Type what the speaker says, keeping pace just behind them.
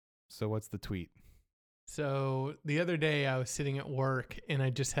So what's the tweet? So the other day I was sitting at work and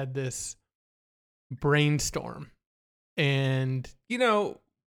I just had this brainstorm. And, you know,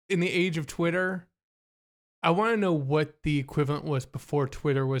 in the age of Twitter, I want to know what the equivalent was before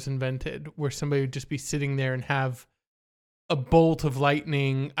Twitter was invented, where somebody would just be sitting there and have a bolt of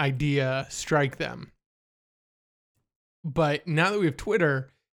lightning idea strike them. But now that we have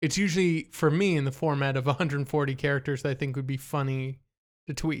Twitter, it's usually, for me, in the format of 140 characters that I think would be funny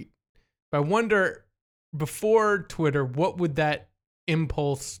to tweet. But I wonder, before Twitter, what would that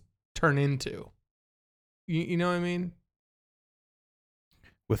impulse turn into? You know what I mean?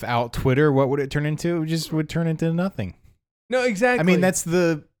 Without Twitter, what would it turn into? It just would turn into nothing. No, exactly. I mean, that's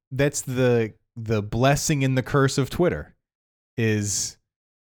the blessing and the curse of Twitter is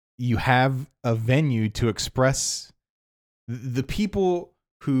you have a venue to express the people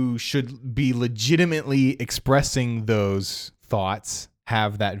who should be legitimately expressing those thoughts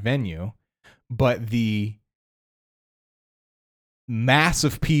have that venue, but the mass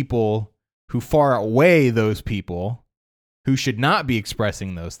of people who far outweigh those people who should not be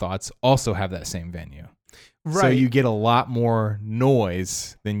expressing those thoughts also have that same venue. right. So you get a lot more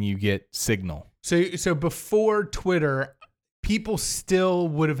noise than you get signal. So before Twitter, people still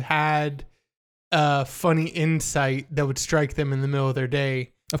would have had a funny insight that would strike them in the middle of their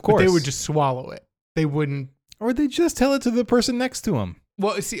day. Of course. But they would just swallow it. They wouldn't. Or they just tell it to the person next to them.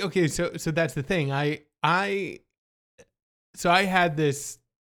 Well, see, okay, so that's the thing. I had this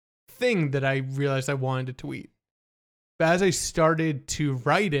thing that I realized I wanted to tweet. But as I started to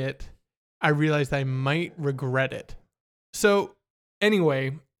write it, I realized I might regret it. So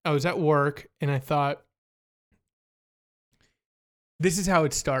anyway, I was at work and I thought, this is how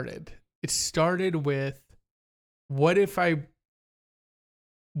it started. It started with, what if I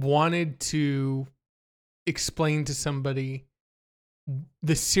wanted to explain to somebody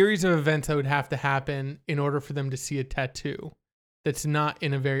the series of events that would have to happen in order for them to see a tattoo that's not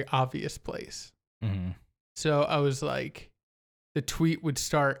in a very obvious place. Mm-hmm. So I was like, the tweet would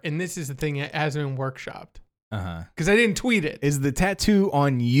start, and this is the thing, it hasn't been workshopped. Uh-huh. Because I didn't tweet it. Is the tattoo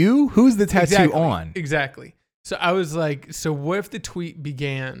on you? Who's the tattoo on? Exactly. So I was like, so what if the tweet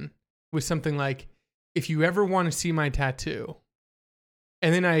began with something like, if you ever want to see my tattoo,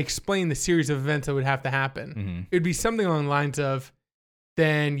 and then I explained the series of events that would have to happen. Mm-hmm. It would be something along the lines of,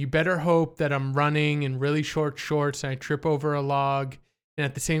 then you better hope that I'm running in really short shorts and I trip over a log. And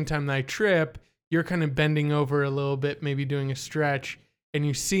at the same time that I trip, you're kind of bending over a little bit, maybe doing a stretch. And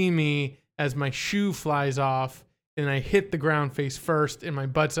you see me as my shoe flies off and I hit the ground face first and my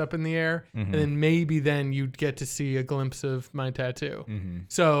butt's up in the air. Mm-hmm. And then maybe then you'd get to see a glimpse of my tattoo. Mm-hmm.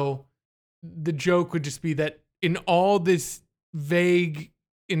 So the joke would just be that in all this vague,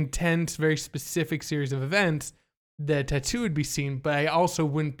 intense, very specific series of events, the tattoo would be seen, but I also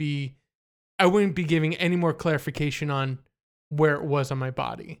wouldn't be giving any more clarification on where it was on my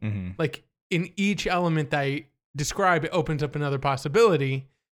body. Mm-hmm. Like in each element that I describe, it opens up another possibility,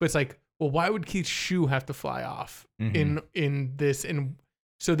 but it's like, well, why would Keith's shoe have to fly off in this? And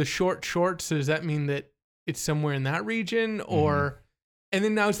so the short shorts, so does that mean that it's somewhere in that region or, and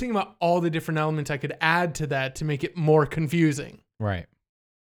then I was thinking about all the different elements I could add to that to make it more confusing. Right.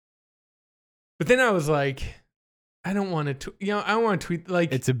 But then I was like, I don't want to, I don't want to tweet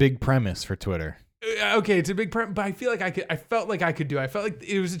like It's a big premise for Twitter. Okay, it's a big but I feel like I felt like I could do it. I felt like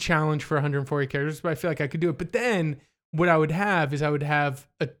it was a challenge for 140 characters, but I feel like I could do it. But then what I would have is I would have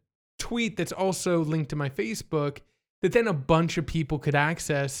a tweet that's also linked to my Facebook that then a bunch of people could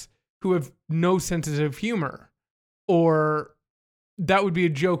access who have no sense of humor. Or that would be a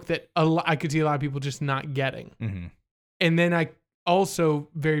joke that I could see a lot of people just not getting. Mm-hmm. And then I also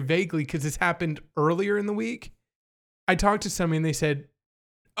very vaguely, because this happened earlier in the week, I talked to somebody and they said,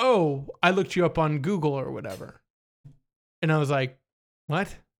 oh, I looked you up on Google or whatever. And I was like,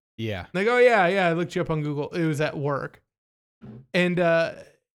 what? Yeah. Like, oh, yeah, I looked you up on Google. It was at work. And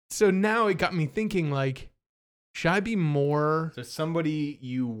so now it got me thinking, like, should I be more... So somebody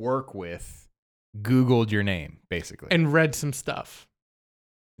you work with Googled your name, basically. And read some stuff.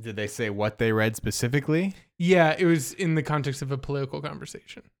 Did they say what they read specifically? Yeah, it was in the context of a political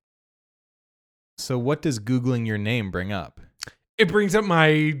conversation. So what does Googling your name bring up? It brings up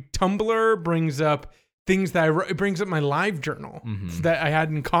my Tumblr, brings up things that I wrote. It brings up my live journal that I had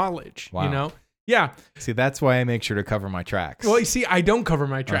in college, Wow. you know? Yeah. See, that's why I make sure to cover my tracks. Well, you see, I don't cover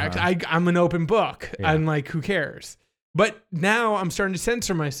my tracks. I'm an open book. Yeah. I'm like, who cares? But now I'm starting to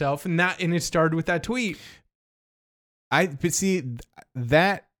censor myself, and it started with that tweet. But see,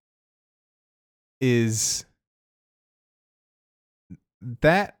 that is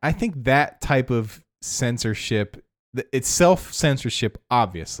that I think that type of censorship, it's self-censorship,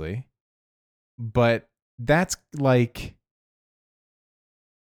 obviously, but that's like,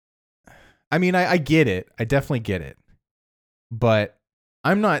 I mean, I get it. I definitely get it. But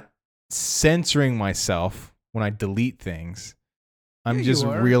I'm not censoring myself when I delete things. I'm Yeah, just you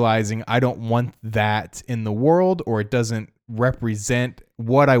are. realizing I don't want that in the world, or it doesn't represent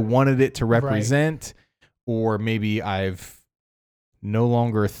what I wanted it to represent, or maybe I've no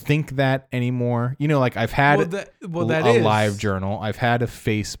longer think that anymore. You know, like I've had that a is live journal, I've had a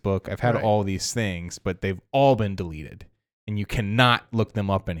Facebook, I've had Right. all these things, but they've all been deleted and you cannot look them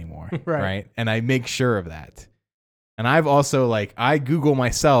up anymore. Right. And I make sure of that. And I've also like, I Google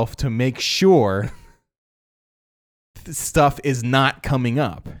myself to make sure stuff is not coming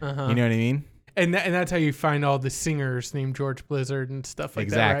up. Uh-huh. You know what I mean? And that's how you find all the singers named George Blizzard and stuff like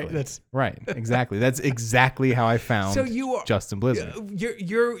Exactly. that, right? That's right. Exactly. That's exactly how I found so you are Justin Blizzard.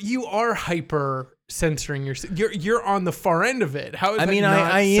 you are hyper censoring yourself. You're on the far end of it. How is I that mean,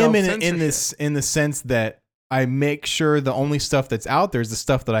 not I am in self-censorship? in the sense that I make sure the only stuff that's out there is the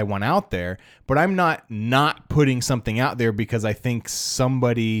stuff that I want out there, but I'm not putting something out there because I think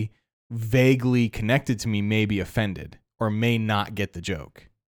somebody vaguely connected to me may be offended or may not get the joke.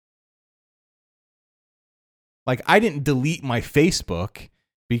 Like, I didn't delete my Facebook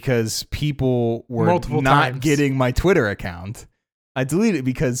because people were Multiple not times. getting my Twitter account. I deleted it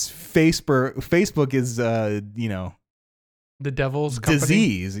because Facebook is The devil's company?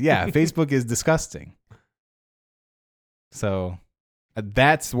 disease. Yeah, Facebook is disgusting. So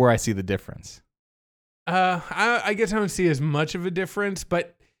that's where I see the difference. I guess I don't see as much of a difference,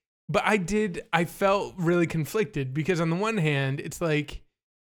 but I felt really conflicted because on the one hand, it's like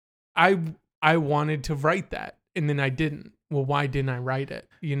I wanted to write that and then I didn't. Well, why didn't I write it?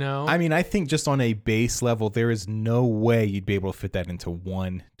 You know? I mean, I think just on a base level, there is no way you'd be able to fit that into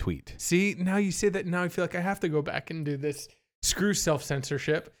one tweet. See, now you say that, now I feel like I have to go back and do this. Screw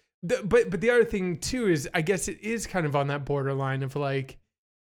self-censorship. But the other thing too is, I guess it is kind of on that borderline of like,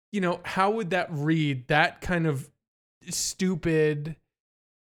 you know, how would that read, that kind of stupid,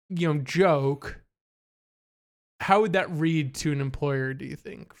 you know, joke? How would that read to an employer, do you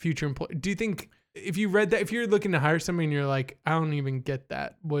think? Future employer? Do you think if you read that, if you're looking to hire somebody and you're like, I don't even get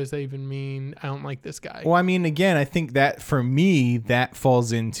that. What does that even mean? I don't like this guy. Well, I mean, again, I think that for me, that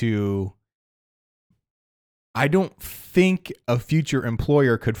falls into, I don't think a future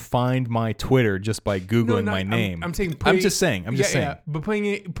employer could find my Twitter just by Googling my name. I'm saying, I'm just saying. But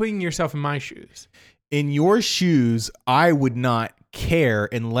putting yourself in my shoes. In your shoes, I would not care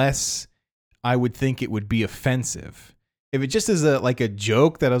unless I would think it would be offensive. If it just is a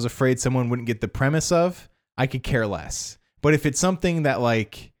joke that I was afraid someone wouldn't get the premise of, I could care less. But if it's something that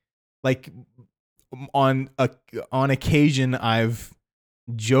like on occasion I've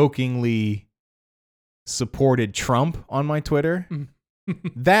jokingly supported Trump on my Twitter,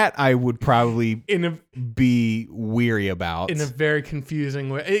 that I would probably be weary about. In a very confusing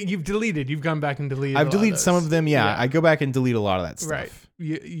way. You've gone back and deleted. I've deleted some of them. Yeah, I go back and delete a lot of that stuff. Right.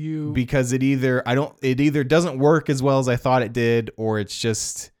 You because it either doesn't work as well as I thought it did, or I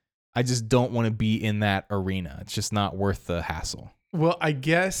just don't want to be in that arena. It's just not worth the hassle. Well, I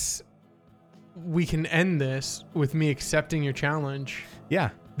guess we can end this with me accepting your challenge.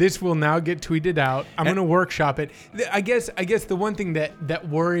 Yeah. This will now get tweeted out. I'm going to workshop it. I guess the one thing that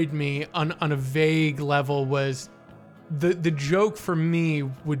worried me on a vague level was the joke for me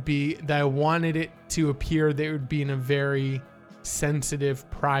would be that I wanted it to appear that it would be in a very sensitive,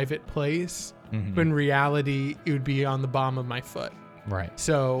 private place. Mm-hmm. But in reality, it would be on the bottom of my foot. Right.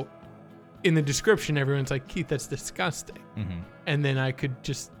 So in the description, everyone's like, Keith, that's disgusting. Mm-hmm. And then I could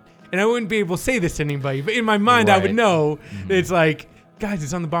just, and I wouldn't be able to say this to anybody, but in my mind, I would know that it's like, guys,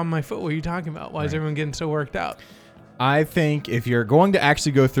 it's on the bottom of my foot. What are you talking about? Why is everyone getting so worked out? I think if you're going to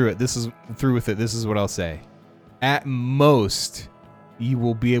actually go through with it, this is what I'll say. At most, you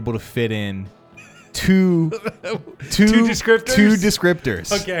will be able to fit in two descriptors? Two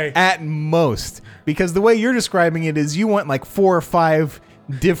descriptors. Okay. At most. Because the way you're describing it is you want like 4 or 5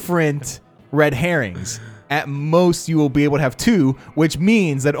 different red herrings. At most, you will be able to have 2, which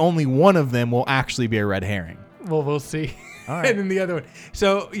means that only one of them will actually be a red herring. Well, we'll see. All right. And then the other one.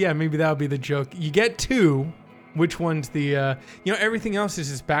 So, yeah, maybe that'll be the joke. You get 2. Which one's the, everything else is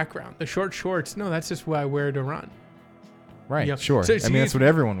his background. The short shorts, no, that's just what I wear to run. Right, Yeah. sure. So I mean, that's what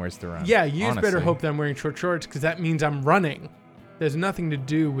everyone wears to run. Yeah, you just better honestly. hope that I'm wearing short shorts because that means I'm running. There's nothing to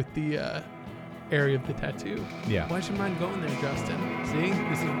do with the area of the tattoo. Yeah. Why should mine go in there, Justin? See?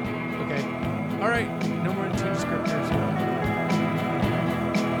 This is... Okay. All right. No more than 2 descriptors.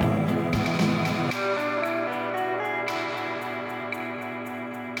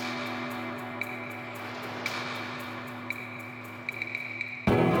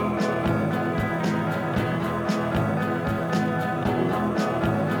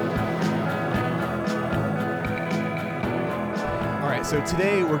 So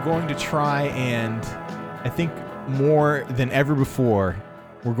today we're going to try and, I think more than ever before,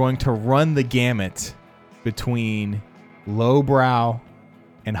 we're going to run the gamut between lowbrow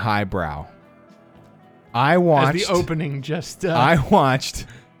and highbrow. I watched As the opening just. I watched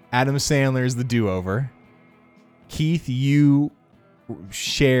Adam Sandler's The Do-Over. Keith, you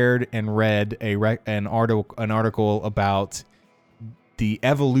shared and read an article about the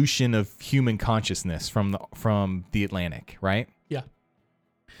evolution of human consciousness from the Atlantic, right? Yeah.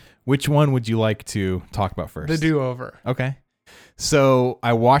 Which one would you like to talk about first? The Do-Over. Okay. So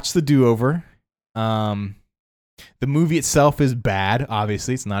I watched The Do-Over. The movie itself is bad.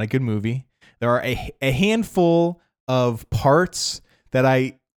 Obviously, it's not a good movie. There are a handful of parts that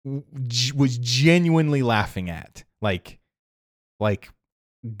I was genuinely laughing at, like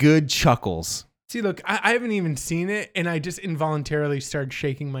good chuckles. See, look, I haven't even seen it, and I just involuntarily started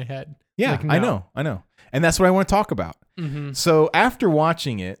shaking my head. Yeah, like, no. I know. And that's what I want to talk about. Mm-hmm. So after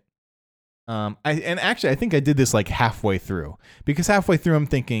watching it, I think I did this like halfway through, because halfway through I'm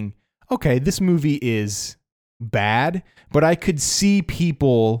thinking, okay, this movie is bad, but I could see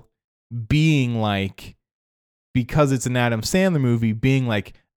people being like, because it's an Adam Sandler movie, being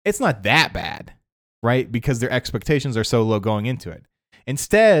like, it's not that bad, right? Because their expectations are so low going into it.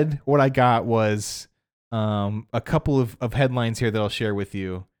 Instead, what I got was a couple of headlines here that I'll share with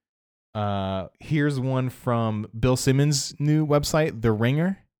you. Here's one from Bill Simmons' new website, The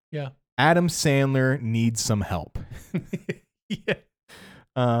Ringer. Yeah. Adam Sandler needs some help. Yeah.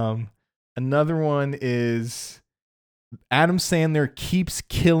 Another one is Adam Sandler keeps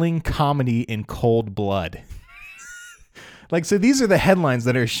killing comedy in cold blood. Like, so these are the headlines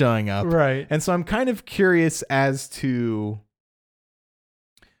that are showing up. Right. And so I'm kind of curious as to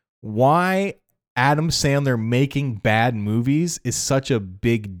why Adam Sandler making bad movies is such a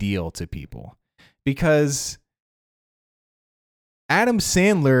big deal to people. Because Adam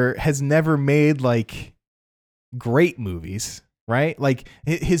Sandler has never made like great movies, right? Like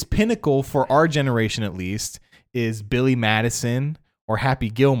his pinnacle for our generation, at least, is Billy Madison or Happy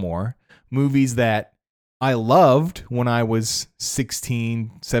Gilmore, movies that I loved when I was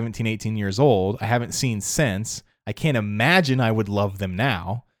 16, 17, 18 years old. I haven't seen since. I can't imagine I would love them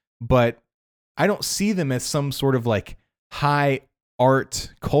now, but I don't see them as some sort of like high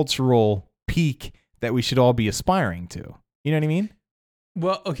art cultural peak that we should all be aspiring to. You know what I mean?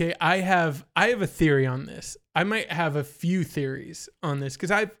 Well, okay, I have a theory on this. I might have a few theories on this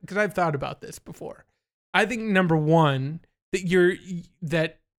because I've thought about this before. I think number one,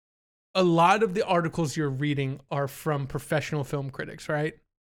 that a lot of the articles you're reading are from professional film critics, right?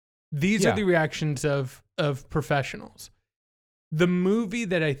 These are the reactions of professionals. The movie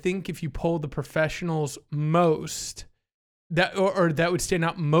that I think if you poll the professionals most, that or that would stand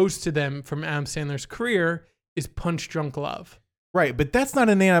out most to them from Adam Sandler's career is Punch Drunk Love. Right, but that's not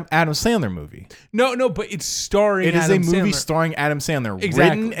an Adam Sandler movie. No, but it's starring It is Adam a movie Sandler. starring Adam Sandler,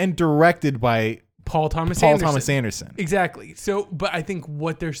 Exactly. written and directed by Paul Thomas Anderson. Exactly. So, but I think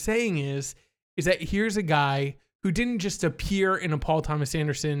what they're saying is that here's a guy who didn't just appear in a Paul Thomas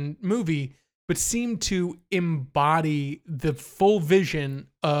Anderson movie, but seemed to embody the full vision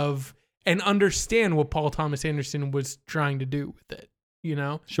of and understand what Paul Thomas Anderson was trying to do with it. You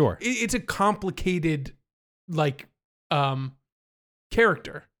know? Sure. It's a complicated, like,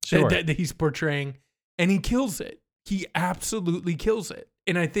 character Sure. that he's portraying, and he kills it. He absolutely kills it.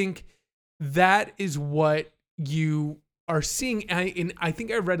 And I think that is what you are seeing. And I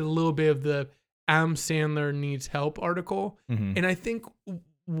think I read a little bit of the Adam Sandler Needs Help article. Mm-hmm. And I think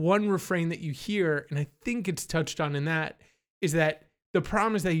one refrain that you hear, and I think it's touched on in that, is that the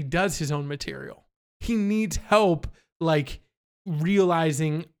problem is that he does his own material. He needs help, like,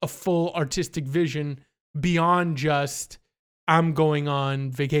 realizing a full artistic vision beyond just, I'm going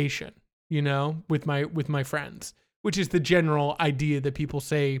on vacation, you know, with my friends, which is the general idea that people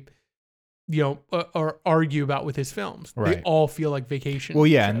say, you know, or argue about with his films. Right. They all feel like vacation. Well,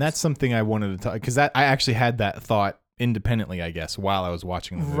 yeah, trips. and that's something I wanted to talk, because I actually had that thought independently, I guess, while I was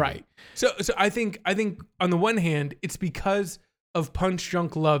watching the movie. Right. So I think on the one hand, it's because of Punch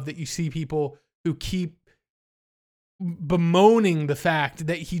Drunk Love that you see people who keep bemoaning the fact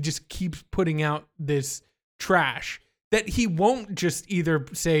that he just keeps putting out this trash, that he won't just either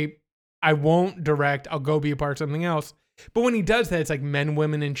say, I won't direct, I'll go be a part of something else. But when he does that, it's like Men,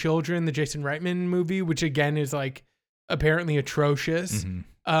 Women, and Children, the Jason Reitman movie, which again is like apparently atrocious,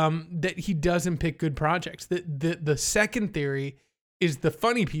 that he doesn't pick good projects. The second theory is the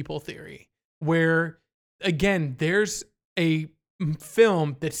funny people theory, where again, there's a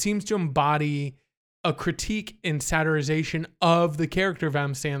film that seems to embody a critique and satirization of the character of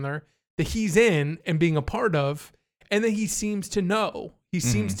Adam Sandler that he's in and being a part of. And then he seems to know. He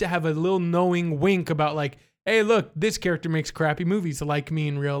seems to have a little knowing wink about like, hey, look, this character makes crappy movies like me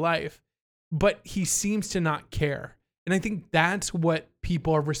in real life. But he seems to not care. And I think that's what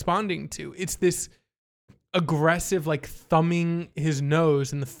people are responding to. It's this aggressive, like thumbing his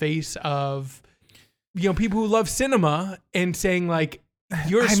nose in the face of, people who love cinema and saying like,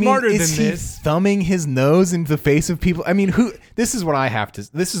 you're smarter than this. Is he thumbing his nose into the face of people? I mean, this is what I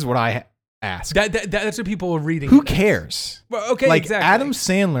ask. That's what people are reading. Who cares? Well, okay, like, exactly. Adam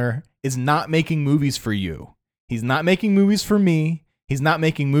Sandler is not making movies for you. He's not making movies for me. He's not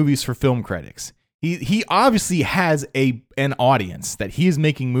making movies for film critics. He obviously has an audience that he is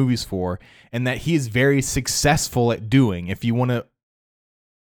making movies for, and that he is very successful at doing. If you want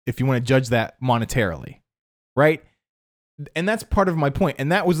to judge that monetarily, right? And that's part of my point.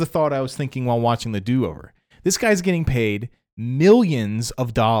 And that was the thought I was thinking while watching The Do-Over. This guy's getting paid millions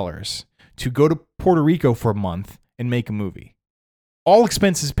of dollars to go to Puerto Rico for a month and make a movie. All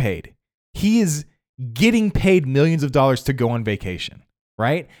expenses paid. He is getting paid millions of dollars to go on vacation,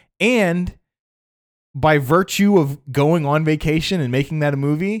 right? And by virtue of going on vacation and making that a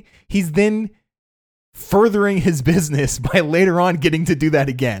movie, he's then furthering his business by later on getting to do that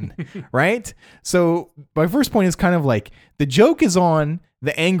again, right? So my first point is kind of like, the joke is on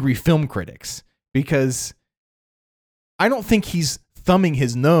the angry film critics, because I don't think he's thumbing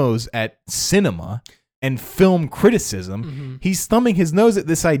his nose at cinema and film criticism. Mm-hmm. He's thumbing his nose at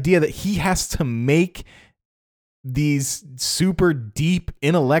this idea that he has to make these super deep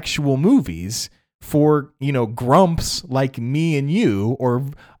intellectual movies for, grumps like me and you, or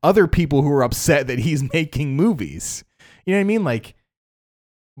other people who are upset that he's making movies. You know what I mean? Like,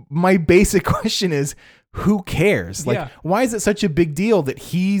 my basic question is, who cares? Like, why is it such a big deal that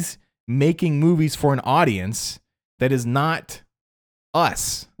he's making movies for an audience that is not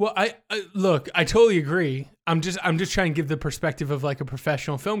us? Well, I look, I totally agree. I'm just trying to give the perspective of like a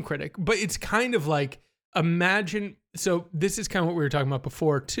professional film critic, but it's kind of like, imagine, so this is kind of what we were talking about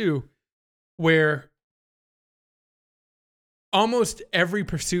before too, where almost every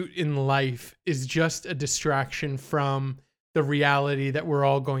pursuit in life is just a distraction from the reality that we're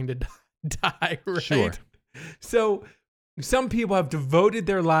all going to die, right? Sure. So some people have devoted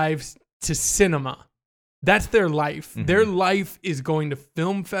their lives to cinema. That's their life. Mm-hmm. Their life is going to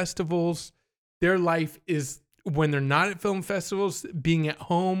film festivals. Their life is, when they're not at film festivals, being at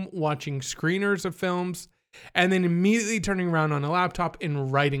home, watching screeners of films, and then immediately turning around on a laptop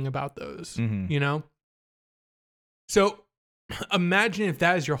and writing about those, So imagine if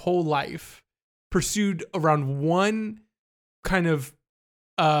that is your whole life, pursued around one kind of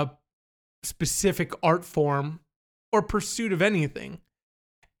specific art form or pursuit of anything.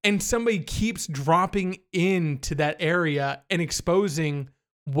 And somebody keeps dropping into that area and exposing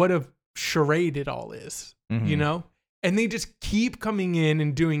what a charade it all is, And they just keep coming in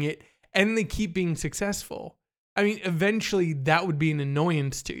and doing it, and they keep being successful. I mean, eventually that would be an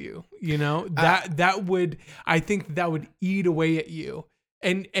annoyance to you, I think that would eat away at you.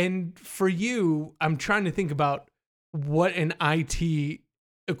 And for you, I'm trying to think about what an IT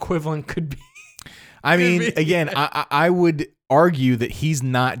equivalent could be. I mean, again, I would argue that he's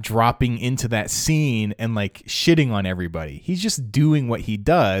not dropping into that scene and like shitting on everybody. He's just doing what he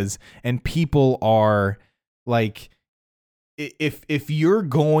does, and people are like, if you're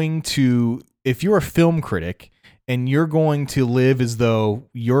a film critic and you're going to live as though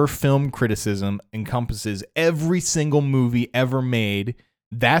your film criticism encompasses every single movie ever made,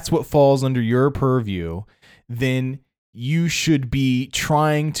 that's what falls under your purview, then you should be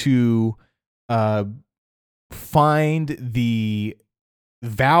trying to find the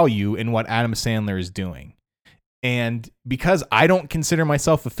value in what Adam Sandler is doing. And because I don't consider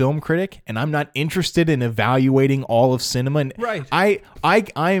myself a film critic and I'm not interested in evaluating all of cinema, and right. I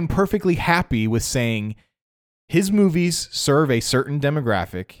am perfectly happy with saying his movies serve a certain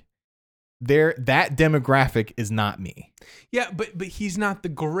demographic. That demographic is not me. Yeah, but he's not the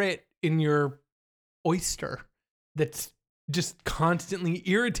grit in your oyster that's just constantly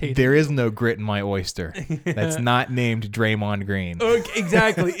irritating. There is no grit in my oyster that's not named Draymond Green. Okay,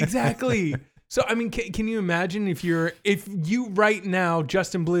 exactly. So, I mean, can you imagine if you right now,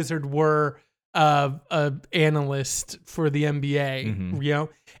 Justin Blizzard, were a analyst for the NBA,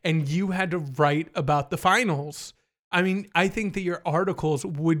 and you had to write about the finals? I mean, I think that your articles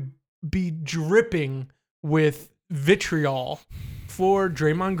would be dripping with vitriol for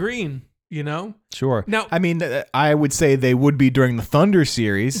Draymond Green. Sure. Now, I mean, I would say they would be during the Thunder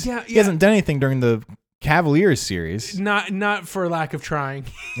series. Yeah. He hasn't done anything during the Cavaliers series. Not for lack of trying.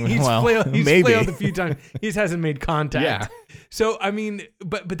 He's maybe flailed a few times. He just hasn't made contact. Yeah. So I mean,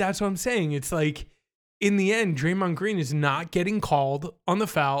 but that's what I'm saying. It's like in the end, Draymond Green is not getting called on the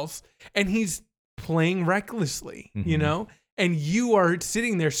fouls, and he's playing recklessly, you know? And you are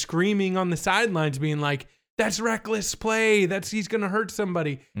sitting there screaming on the sidelines, being like, that's reckless play. He's going to hurt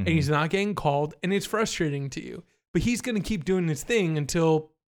somebody. And he's not getting called, and it's frustrating to you. But he's going to keep doing his thing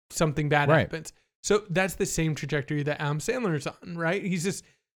until something bad happens. So that's the same trajectory that Adam Sandler is on, right? He's just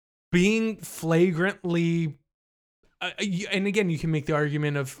being flagrantly... and again, you can make the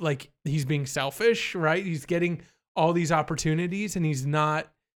argument of like he's being selfish, right? He's getting all these opportunities and he's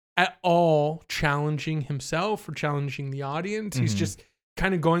not at all challenging himself or challenging the audience. He's just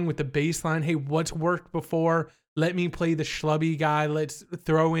kind of going with the baseline. Hey, what's worked before? Let me play the schlubby guy. Let's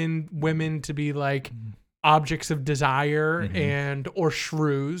throw in women to be like objects of desire and or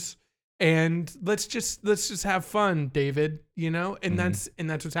shrews. And let's just have fun, David, you know? And that's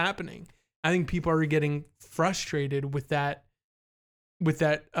what's happening. I think people are getting frustrated with that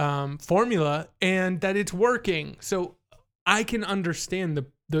formula and that it's working. So I can understand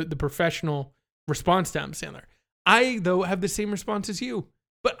the professional response to Adam Sandler. I, though, have the same response as you,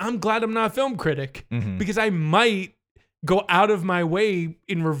 but I'm glad I'm not a film critic because I might go out of my way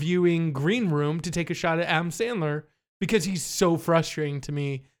in reviewing Green Room to take a shot at Adam Sandler because he's so frustrating to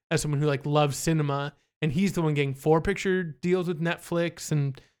me as someone who like loves cinema, and he's the one getting 4-picture deals with Netflix,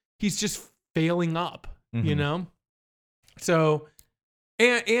 and he's just failing up, you know? So,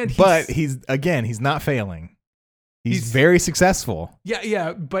 but he's not failing. He's very successful.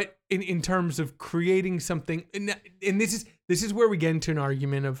 Yeah. But in terms of creating something, and this is where we get into an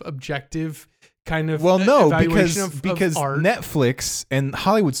argument of objective kind of evaluation because of art. Netflix and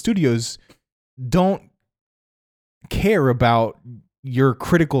Hollywood studios don't care about your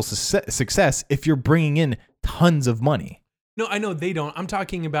critical success if you're bringing in tons of money. No, I know they don't. I'm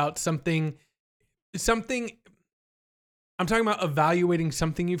talking about something. I'm talking about evaluating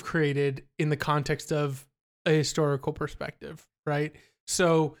something you've created in the context of a historical perspective, right?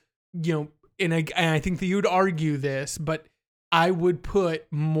 So, you know, and I think that you would argue this, but I would put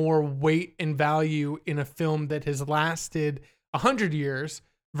more weight and value in a film that has lasted 100 years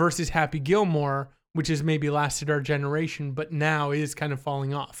versus Happy Gilmore, which has maybe lasted our generation, but now is kind of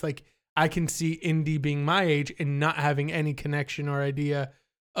falling off. Like, I can see Indy being my age and not having any connection or idea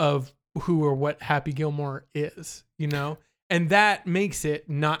of who or what Happy Gilmore is, you know? And that makes it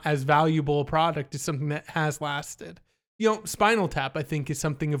not as valuable a product as something that has lasted. You know, Spinal Tap, I think, is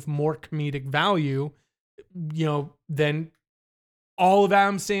something of more comedic value, you know, than all of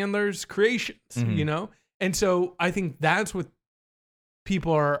Adam Sandler's creations, you know? And so I think that's what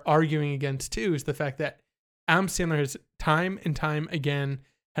people are arguing against too, is the fact that Adam Sandler has time and time again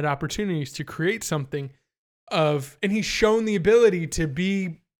had opportunities to create something of, and he's shown the ability to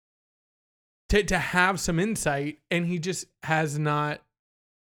be, to have some insight, and he just has not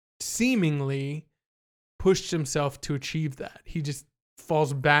seemingly pushed himself to achieve that. He just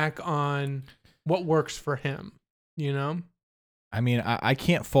falls back on what works for him, you know? I mean, I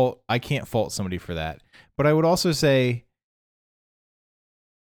can't fault somebody for that. But I would also say,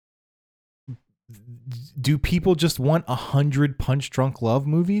 do people just want 100 Punch Drunk Love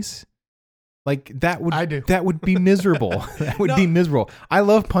movies? Like that would be miserable. That would be miserable. I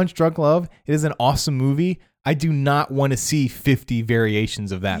love Punch Drunk Love. It is an awesome movie. I do not want to see 50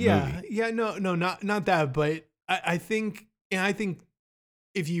 variations of that movie. Yeah, no, not that. But I think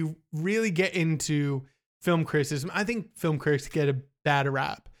if you really get into film criticism, I think film critics get a bad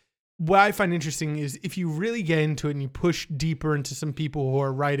rap. What I find interesting is if you really get into it and you push deeper into some people who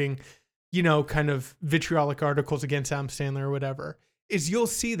are writing, you know, kind of vitriolic articles against Adam Sandler or whatever, is you'll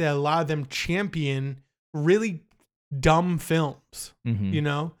see that a lot of them champion really dumb films, you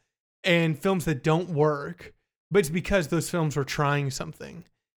know, and films that don't work, but it's because those films were trying something.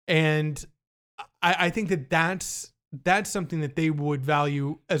 And I think that that's something that they would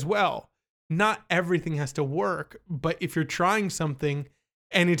value as well. Not everything has to work, but if you're trying something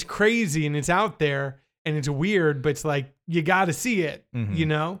and it's crazy and it's out there and it's weird, but it's like, you got to see it, you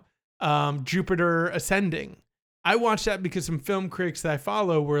know? Jupiter Ascending. I watched that because some film critics that I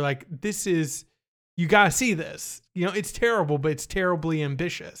follow were like, you got to see this. You know, it's terrible, but it's terribly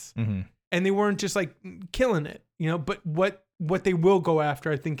ambitious. And they weren't just like killing it, you know, but what they will go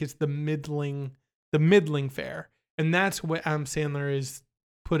after, I think, is the middling fare. And that's what Adam Sandler is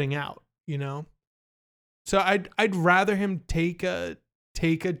putting out, you know? So I'd rather him take a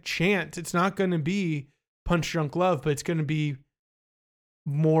chance. It's not going to be Punch Drunk Love, but it's going to be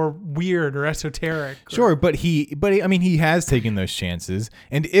more weird or esoteric. Sure, but I mean, he has taken those chances.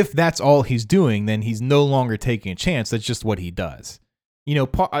 And if that's all he's doing, then he's no longer taking a chance. That's just what he does. You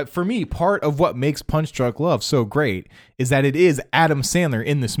know, for me, part of what makes Punch Drunk Love so great is that it is Adam Sandler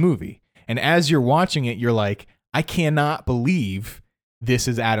in this movie. And as you're watching it, you're like, I cannot believe this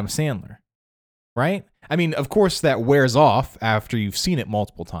is Adam Sandler. Right? I mean, of course, that wears off after you've seen it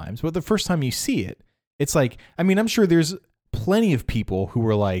multiple times. But the first time you see it, it's like, I mean, I'm sure there's plenty of people who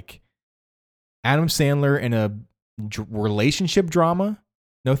were like, Adam Sandler in a relationship drama?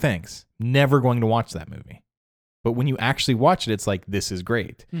 No thanks. Never going to watch that movie. But when you actually watch it, it's like, this is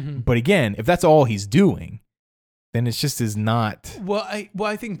great. Mm-hmm. But again, if that's all he's doing, then it just is not. Well,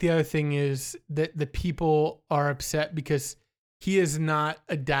 I think the other thing is that the people are upset because he is not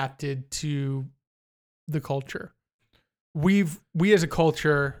adapted to the culture. We as a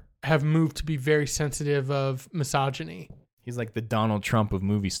culture have moved to be very sensitive of misogyny. He's like the Donald Trump of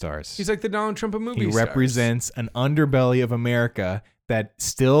movie stars. He's like the Donald Trump of movie He stars. represents an underbelly of America that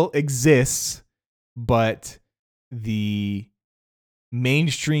still exists, but the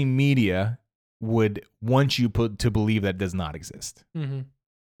mainstream media would want you to believe that does not exist. Mm-hmm.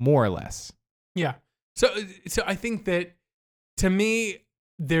 More or less. Yeah. So I think that, to me,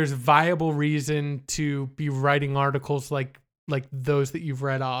 there's viable reason to be writing articles like those that you've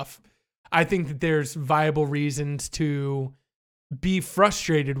read off. I think that there's viable reasons to be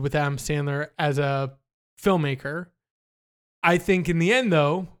frustrated with Adam Sandler as a filmmaker. I think in the end,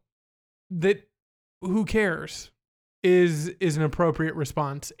 though, that who cares is an appropriate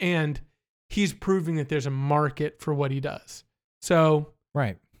response. And he's proving that there's a market for what he does. So,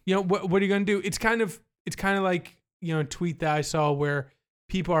 right. You know, what are you going to do? It's kind of like, you know, a tweet that I saw where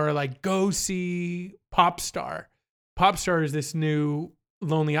people are like, go see Popstar. Popstar is this new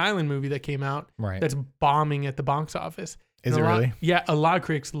Lonely Island movie that came out that's bombing at the box office. Is it really? Yeah, a lot of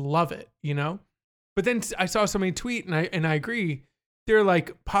critics love it, you know? But then I saw somebody tweet, and I agree. They're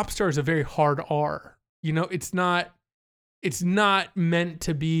like, Popstar is a very hard R. You know, it's not meant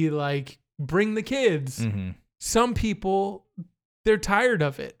to be like, bring the kids. Mm-hmm. Some people, they're tired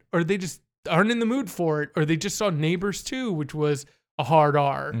of it, or they just aren't in the mood for it, or they just saw Neighbors 2, which was a hard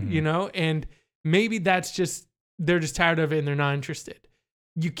R, you know? And maybe they're just tired of it and they're not interested.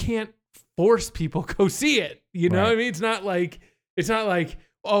 You can't force people go see it. You know what I mean? It's not like,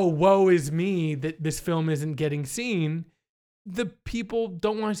 oh, woe is me that this film isn't getting seen. The people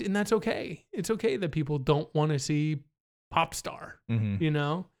don't want to see, and that's okay. It's okay that people don't want to see Popstar, you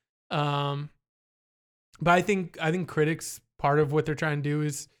know? But I think critics, part of what they're trying to do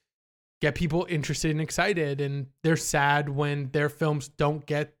is get people interested and excited, and they're sad when their films don't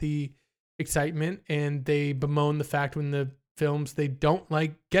get the excitement, and they bemoan the fact when the films they don't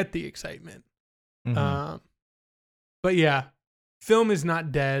like get the excitement. But yeah, film is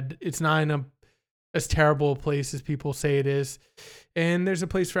not dead. It's not in as terrible a place as people say it is. And there's a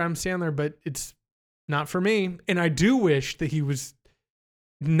place for Adam Sandler, but it's not for me. And I do wish that he was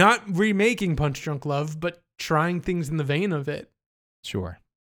not remaking Punch Drunk Love, but trying things in the vein of it. Sure.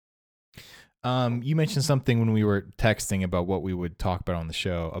 You mentioned something when we were texting about what we would talk about on the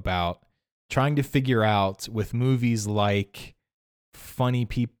show, about trying to figure out with movies like Funny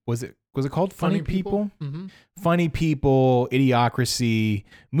People. Was it called Funny People? Mm-hmm. Funny People, Idiocracy,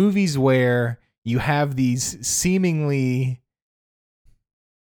 movies where you have these seemingly,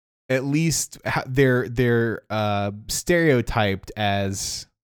 at least they're stereotyped as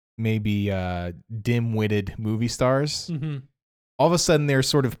maybe dim-witted movie stars. Mm-hmm. All of a sudden they're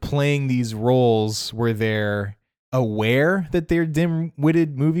sort of playing these roles where they're aware that they're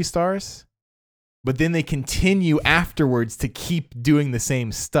dim-witted movie stars, but then they continue afterwards to keep doing the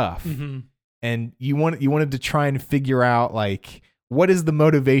same stuff. Mm-hmm. And you wanted to try and figure out, like, what is the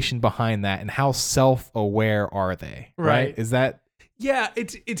motivation behind that and how self-aware are they? Right? Is that? Yeah,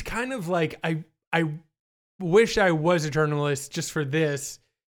 it's kind of like I wish I was a journalist just for this,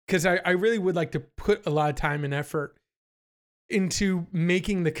 because I really would like to put a lot of time and effort into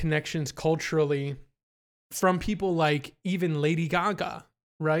making the connections culturally from people like even Lady Gaga,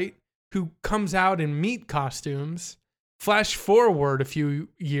 right? Who comes out in meat costumes, flash forward a few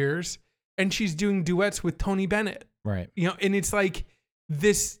years, and she's doing duets with Tony Bennett. Right. You know, and it's like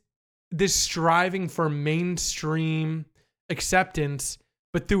this striving for mainstream acceptance,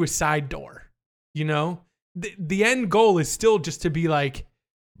 but through a side door, you know? The end goal is still just to be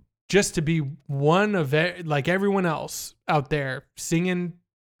one of it, like everyone else out there singing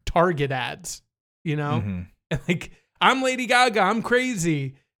Target ads, you know? Mm-hmm. And like, I'm Lady Gaga, I'm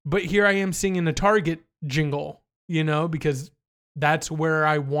crazy, but here I am singing a Target jingle, you know, because that's where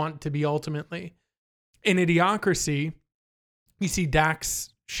I want to be ultimately. In Idiocracy, you see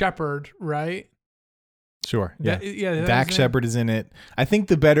Dax Shepard, right? Sure. Yeah. Yeah. Dax Shepard is in it. I think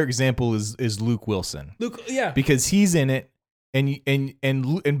the better example is Luke Wilson. Luke, yeah. Because he's in it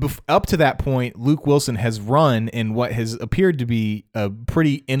up to that point, Luke Wilson has run in what has appeared to be a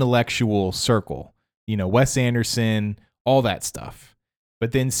pretty intellectual circle. You know, Wes Anderson, all that stuff.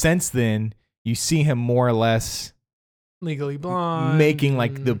 But then since then, you see him more or less Legally Blonde, making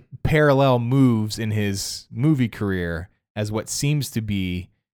like the parallel moves in his movie career as what seems to be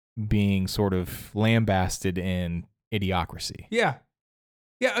being sort of lambasted in Idiocracy. Yeah.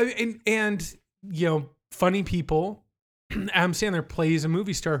 And you know, Funny People, Adam Sandler plays a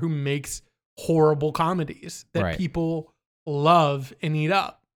movie star who makes horrible comedies that people love and eat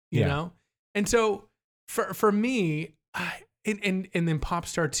up, you know? And so for me, and then Pop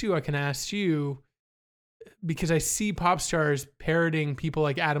Star 2, I can ask you, because I see pop stars parroting people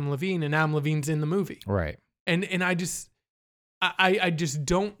like Adam Levine, and Adam Levine's in the movie. Right. And I just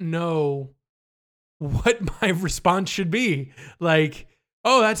don't know what my response should be. Like,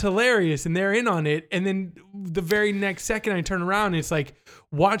 oh, that's hilarious, and they're in on it. And then the very next second I turn around and it's like,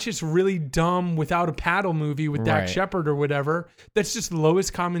 watch this really dumb Without a Paddle movie with Dax Shepard or whatever. That's just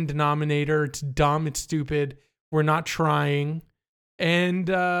lowest common denominator. It's dumb, it's stupid. We're not trying. And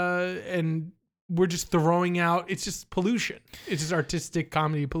we're just throwing out, it's just pollution. It's just artistic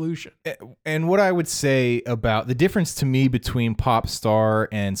comedy pollution. And what I would say about the difference to me between Pop Star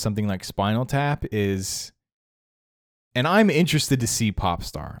and something like Spinal Tap is, and I'm interested to see Pop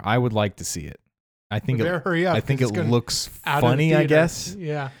Star. I would like to see it. I think hurry up. I think it looks funny, I guess.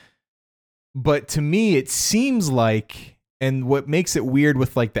 Yeah. But to me, it seems like, and what makes it weird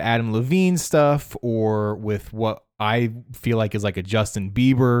with like the Adam Levine stuff, or with what I feel like is like a Justin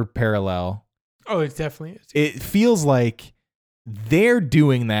Bieber parallel. Oh, it definitely is. It feels like they're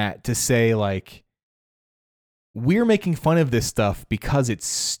doing that to say like, we're making fun of this stuff because it's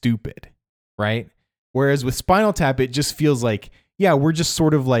stupid, right? Whereas with Spinal Tap, it just feels like, yeah, we're just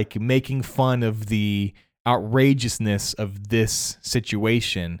sort of like making fun of the outrageousness of this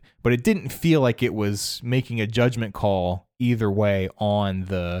situation, but it didn't feel like it was making a judgment call either way on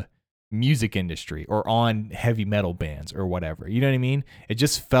the music industry or on heavy metal bands or whatever. You know what I mean? It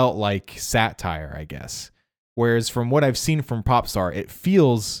just felt like satire, I guess. Whereas from what I've seen from Popstar, it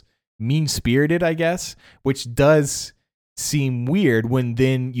feels mean-spirited, I guess, which does seem weird when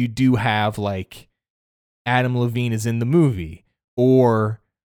then you do have like Adam Levine is in the movie, or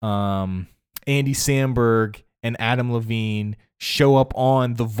Andy Samberg and Adam Levine show up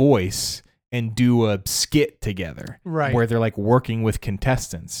on The Voice and do a skit together, right, where they're like working with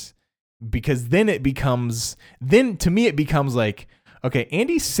contestants. Because then to me it becomes like, okay,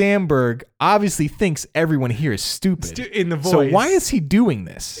 Andy Samberg obviously thinks everyone here is stupid in The Voice. So why is he doing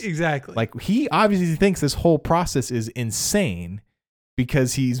this? Exactly. Like, he obviously thinks this whole process is insane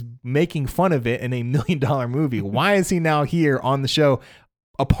because he's making fun of it in $1 million movie. Why is he now here on the show,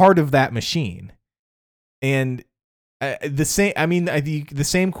 a part of that machine? And the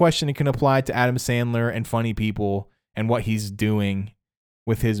same question can apply to Adam Sandler and Funny People and what he's doing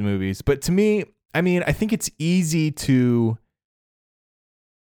with his movies. But to me, I mean, I think it's easy to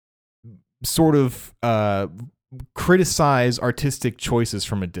sort of criticize artistic choices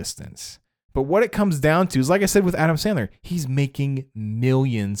from a distance. But what it comes down to is, like I said with Adam Sandler, he's making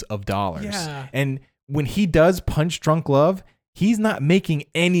millions of dollars. Yeah. And when he does Punch Drunk Love, he's not making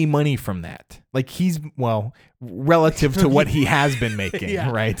any money from that. Like, relative to what he has been making, yeah,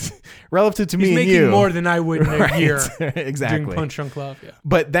 right? Relative to me and you. He's making more than I would in a year. Exactly. Doing Punch Drunk Love, yeah.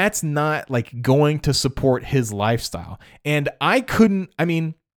 But that's not like going to support his lifestyle. And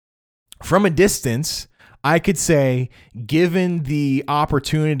from a distance, I could say, given the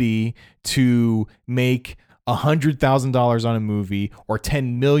opportunity to make $100,000 on a movie, or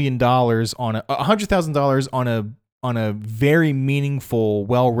 $10 million on $100,000 on a very meaningful,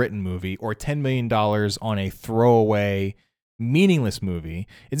 well-written movie, or $10 million on a throwaway, meaningless movie,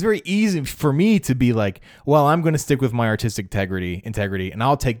 it's very easy for me to be like, well, I'm going to stick with my artistic integrity, and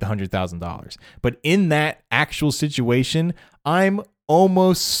I'll take the $100,000. But in that actual situation, I'm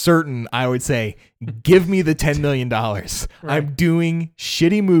almost certain I would say, give me the $10 million. Right. I'm doing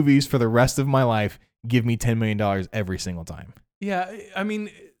shitty movies for the rest of my life. Give me $10 million every single time. Yeah. I mean,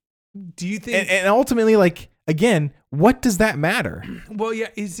 do you think... And ultimately, like, again, what does that matter? Well, yeah.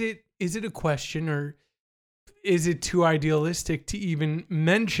 Is it a question, or is it too idealistic to even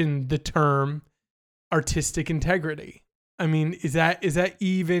mention the term artistic integrity? I mean, does that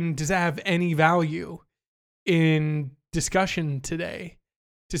have any value in discussion today,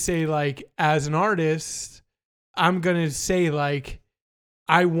 to say, like, as an artist, I'm going to say, like,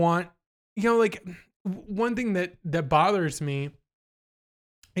 I want, like, one thing that bothers me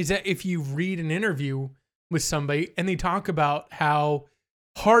is that if you read an interview with somebody and they talk about how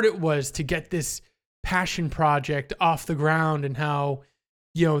hard it was to get this passion project off the ground and how,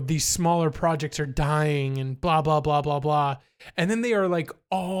 these smaller projects are dying and blah, blah, blah, blah, blah. And then they are like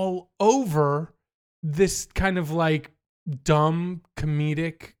all over this kind of like dumb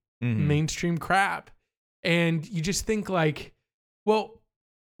comedic mainstream crap. And you just think like, well,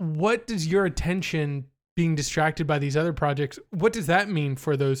 what does your attention being distracted by these other projects, what does that mean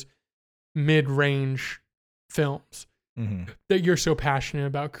for those mid-range films that you're so passionate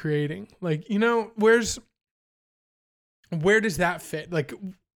about creating? Like, where does that fit? Like,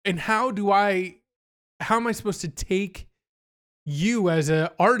 and how am I supposed to take you as an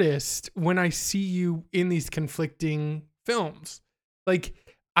artist when I see you in these conflicting films? Like,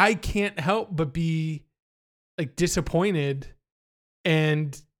 I can't help but be like disappointed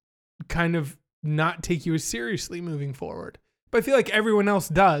and kind of not take you as seriously moving forward. But I feel like everyone else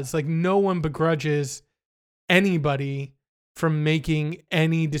does. Like, no one begrudges anybody from making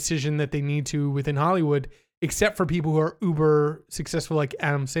any decision that they need to within Hollywood, except for people who are uber successful like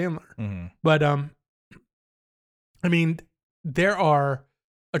Adam Sandler. But I mean, there are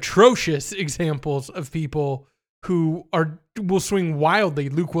atrocious examples of people who will swing wildly.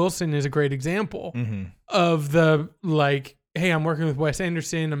 Luke Wilson is a great example of the like, hey, I'm working with Wes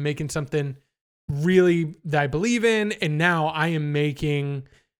Anderson, I'm making something really that I believe in, and now I am making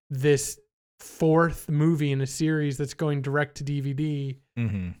this 4th movie in a series that's going direct to DVD.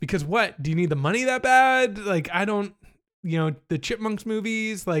 Because what? Do you need the money that bad? Like, I don't, the Chipmunks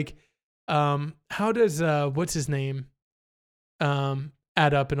movies, like, how does what's his name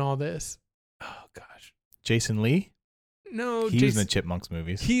add up in all this? Oh gosh, Jason Lee? No, he was in the Chipmunks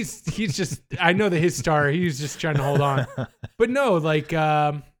movies. He's just, I know that his star, he's just trying to hold on. But no, like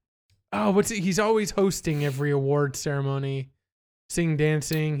he's always hosting every award ceremony, singing,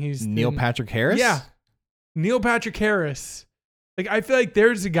 dancing. He's Neil Patrick Harris? Yeah. Neil Patrick Harris. Like, I feel like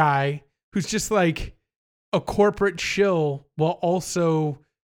there's a guy who's just like a corporate shill while also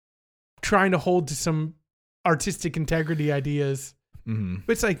trying to hold to some artistic integrity ideas. But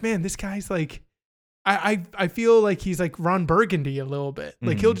it's like, man, this guy's like, I feel like he's like Ron Burgundy a little bit.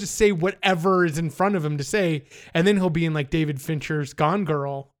 Like, he'll just say whatever is in front of him to say, and then he'll be in like David Fincher's Gone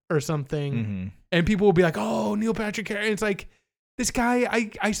Girl or something. And people will be like, oh, Neil Patrick Harris. And it's like, this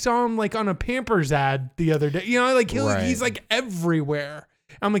guy, I saw him like on a Pampers ad the other day. Like he's like everywhere.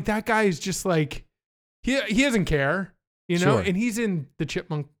 I'm like, that guy is just like, he doesn't care, Sure. And he's in the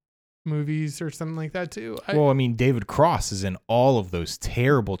Chipmunk movies or something like that too. Well, I mean, David Cross is in all of those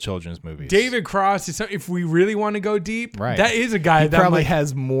terrible children's movies. David Cross is, if we really want to go deep, right. That is a guy that probably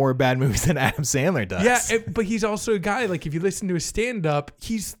has more bad movies than Adam Sandler does. Yeah, but he's also a guy, like, if you listen to his stand-up,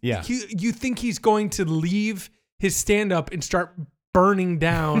 you think he's going to leave his stand-up and start burning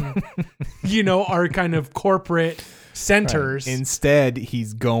down, our kind of corporate centers. Right. Instead,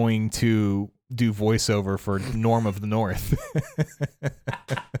 he's going to do voiceover for Norm of the North.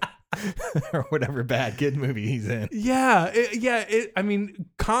 Or whatever bad kid movie he's in. I mean,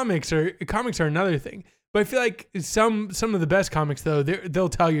 comics are another thing. But I feel like some of the best comics, though, they'll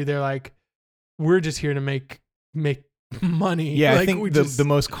tell you, they're like, we're just here to make money. Yeah, like, I think the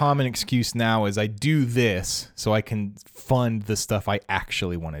most common excuse now is I do this so I can fund the stuff I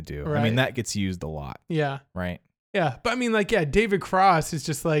actually want to do. Right. I mean, that gets used a lot. Yeah. Right. Yeah, but I mean, like, David Cross is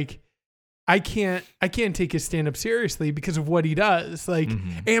just like, I can't take his stand-up seriously because of what he does. Like,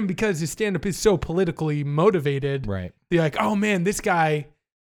 and because his stand-up is so politically motivated. Right. They're like, oh man, this guy,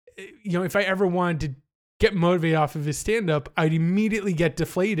 if I ever wanted to get motivated off of his stand-up, I'd immediately get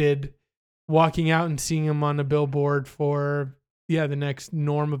deflated walking out and seeing him on a billboard for, the next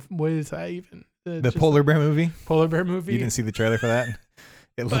Norm of, what is that even? The Polar Bear movie? Polar Bear movie? You didn't see the trailer for that?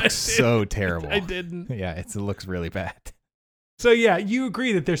 It looks so terrible. I didn't. Yeah, it looks really bad. So yeah, you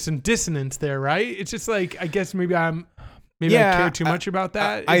agree that there's some dissonance there, right? It's just like, I guess maybe I care too much about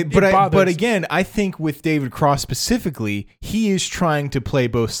that. But again, I think with David Cross specifically, he is trying to play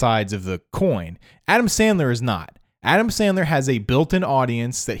both sides of the coin. Adam Sandler is not. Adam Sandler has a built-in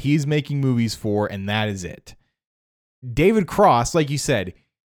audience that he's making movies for, and that is it. David Cross, like you said,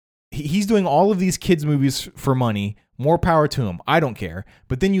 he's doing all of these kids' movies for money. More power to him. I don't care.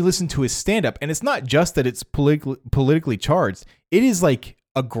 But then you listen to his stand-up, and it's not just that it's politically charged. It is like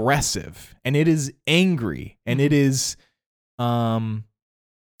aggressive, and it is angry, and it is sort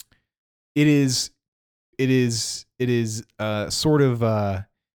of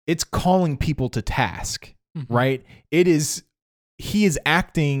it's calling people to task, right? He is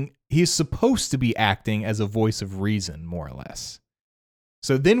acting. He is supposed to be acting as a voice of reason, more or less.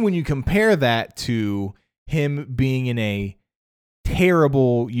 So then when you compare that to him being in a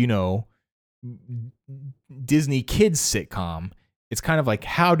terrible, Disney kids sitcom, it's kind of like,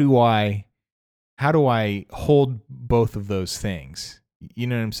 how do I how do I hold both of those things? You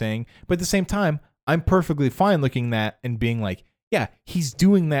know what I'm saying? But at the same time, I'm perfectly fine looking at and being like, yeah, he's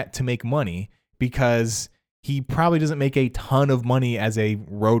doing that to make money because he probably doesn't make a ton of money as a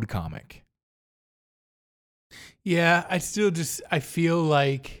road comic. Yeah, I feel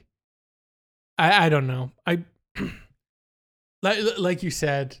like I don't know. Like you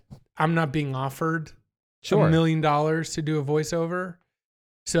said, I'm not being offered $1 million to do a voiceover,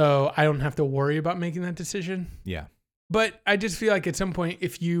 so I don't have to worry about making that decision. Yeah. But I just feel like at some point,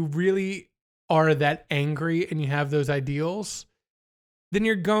 if you really are that angry and you have those ideals, then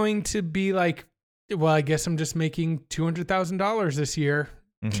you're going to be like, well, I guess I'm just making $200,000 this year.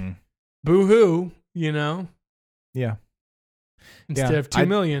 Mm-hmm. Boo-hoo, you know? Yeah. Instead of $2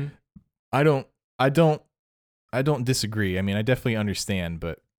 million. I don't disagree. I mean, I definitely understand,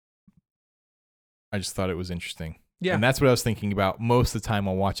 but I just thought it was interesting. Yeah. And that's what I was thinking about most of the time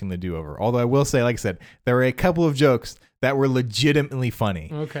while watching The Do-Over. Although I will say, like I said, there were a couple of jokes that were legitimately funny.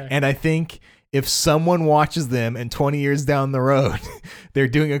 Okay. And I think if someone watches them and 20 years down the road, they're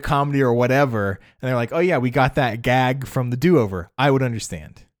doing a comedy or whatever, and they're like, oh yeah, we got that gag from The Do-Over, I would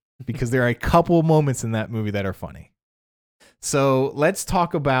understand. Because there are a couple of moments in that movie that are funny. So let's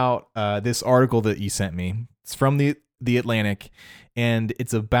talk about this article that you sent me. It's from the Atlantic, and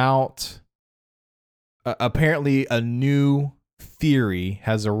it's about apparently a new theory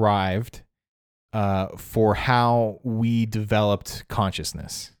has arrived for how we developed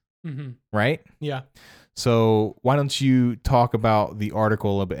consciousness. Mm-hmm. Right? Yeah. So why don't you talk about the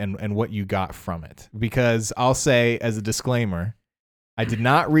article and what you got from it? Because I'll say as a disclaimer, I did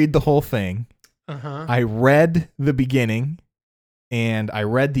not read the whole thing. Uh-huh. I read the beginning and I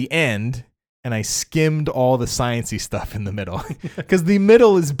read the end and I skimmed all the sciencey stuff in the middle. Because the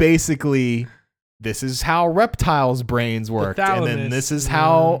middle is basically, this is how reptiles' brains work. And then this is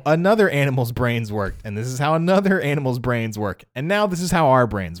how another animal's brains work. And this is how another animal's brains work. And now this is how our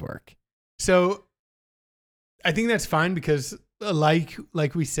brains work. So I think that's fine because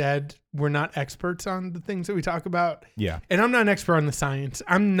like we said, we're not experts on the things that we talk about. Yeah. And I'm not an expert on the science.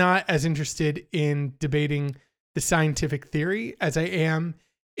 I'm not as interested in debating the scientific theory as I am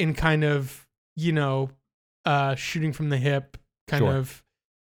in kind of, shooting from the hip, kind of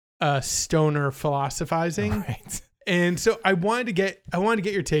stoner philosophizing. Right. And so I wanted to get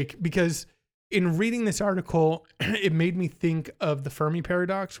your take because in reading this article, it made me think of the Fermi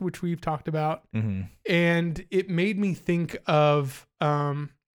paradox, which we've talked about. Mm-hmm. And it made me think of, the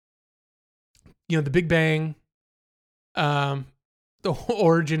Big Bang, the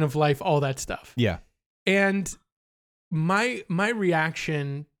origin of life, all that stuff. Yeah. And my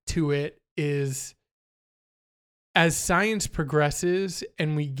reaction to it is, as science progresses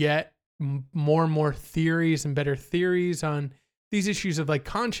and we get more and more theories and better theories on these issues of like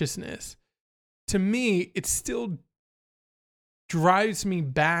consciousness, to me, it still drives me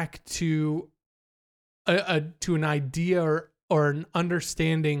back to an idea or an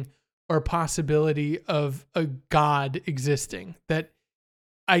understanding or possibility of a God existing. That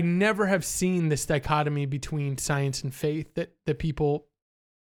I never have seen this dichotomy between science and faith that people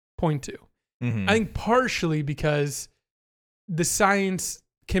point to. Mm-hmm. I think partially because the science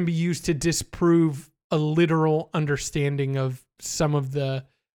can be used to disprove a literal understanding of some of the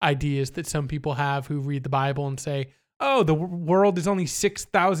ideas that some people have who read the Bible and say, oh, the world is only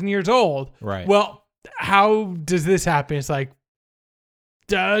 6,000 years old. Right. Well, how does this happen? It's like,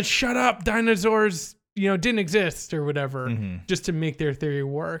 shut up, dinosaurs, didn't exist or whatever, just to make their theory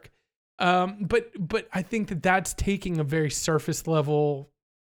work. But I think that's taking a very surface level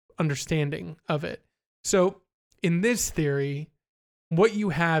understanding of it. So in this theory, what you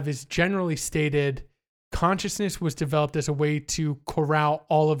have is generally stated consciousness was developed as a way to corral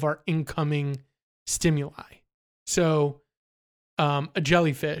all of our incoming stimuli. So a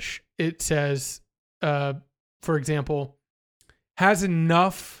jellyfish, it says, for example, has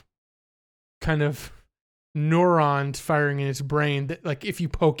enough kind of neurons firing in its brain that like if you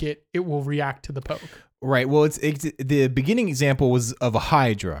poke it, it will react to the poke. Right. Well, it's the beginning example was of a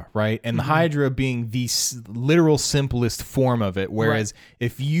hydra, right? And the hydra being the literal simplest form of it. Whereas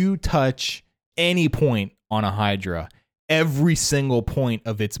if you touch any point on a hydra, every single point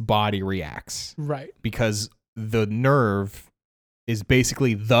of its body reacts. Right. Because the nerve is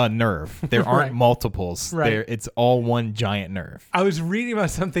basically the nerve. There aren't multiples. Right. It's all one giant nerve. I was reading about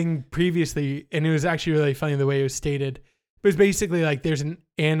something previously, and it was actually really funny the way it was stated. It was basically like there's an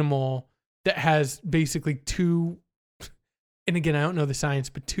animal that has basically two, and again, I don't know the science,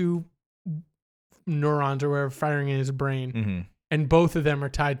 but two neurons or whatever firing in his brain, and both of them are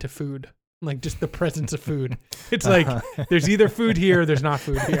tied to food. like just the presence of food. It's like there's either food here or there's not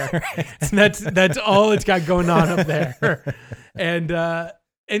food here. Right. And that's all it's got going on up there.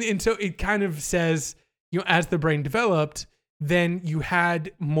 And so it kind of says, as the brain developed, then you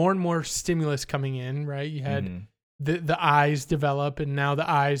had more and more stimulus coming in, right? You had the eyes develop, and now the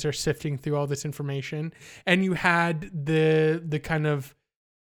eyes are sifting through all this information. And you had the kind of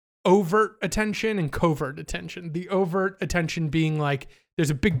overt attention and covert attention. The overt attention being like, there's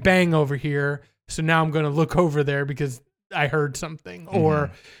a big bang over here, so now I'm going to look over there because I heard something,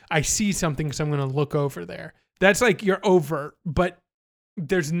 or I see something, so I'm going to look over there. That's like your overt, but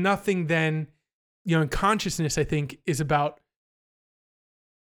there's nothing then, in consciousness, I think, is about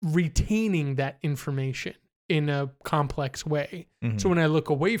retaining that information in a complex way. So when I look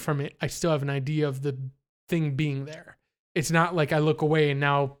away from it, I still have an idea of the thing being there. It's not like I look away and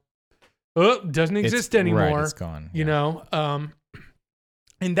now doesn't exist anymore. Right, it's gone.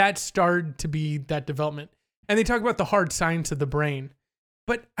 And that started to be that development. And they talk about the hard science of the brain,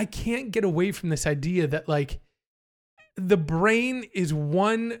 but I can't get away from this idea that like the brain is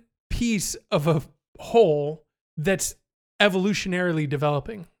one piece of a whole that's evolutionarily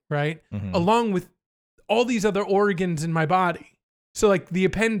developing, right? Along with all these other organs in my body. So like the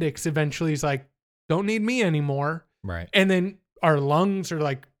appendix eventually is like, don't need me anymore. Right. And then our lungs are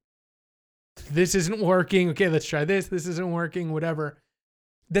like, this isn't working. Okay, let's try this. This isn't working, whatever.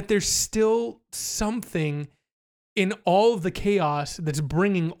 That there's still something in all of the chaos that's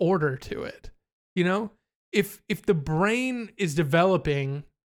bringing order to it. If the brain is developing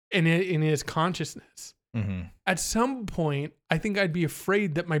in its consciousness, at some point, I think I'd be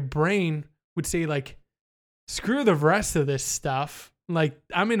afraid that my brain would say like, screw the rest of this stuff. Like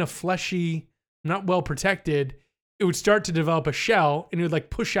I'm in a fleshy, not well protected. It would start to develop a shell, and it would like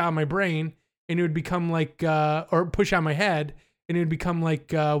push out my brain, and it would become like, or push out my head, and it would become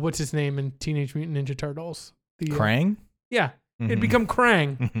like, what's his name in Teenage Mutant Ninja Turtles? Krang? Yeah. It'd become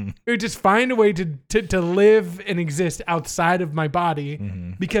Krang. It would just find a way to live and exist outside of my body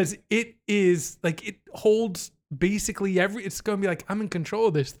because it is like, it holds basically it's going to be like, I'm in control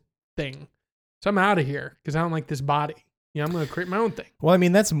of this thing. So I'm out of here because I don't like this body. I'm going to create my own thing. Well, I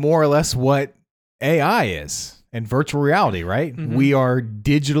mean, that's more or less what AI is and virtual reality, right? We are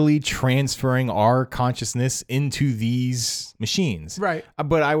digitally transferring our consciousness into these machines. Right.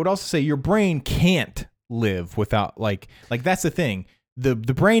 But I would also say your brain can't live without like that's the thing. The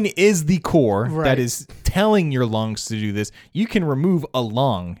brain is the core that is telling your lungs to do this. You can remove a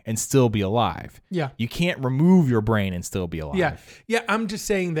lung and still be alive. Yeah. You can't remove your brain and still be alive. Yeah. Yeah. I'm just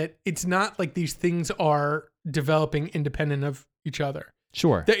saying that it's not like these things are developing independent of each other.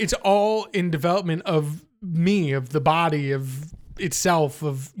 Sure. That it's all in development of me, of the body, of itself,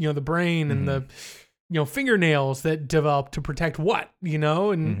 of, the brain and the, fingernails that develop to protect what,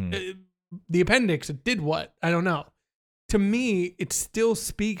 and the appendix, it did what? I don't know. To me, it still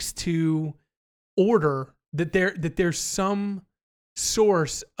speaks to order, that there's some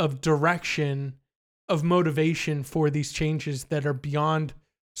source of direction, of motivation for these changes that are beyond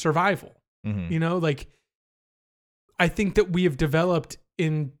survival. Like I think that we have developed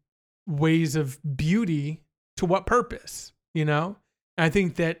in ways of beauty to what purpose, And I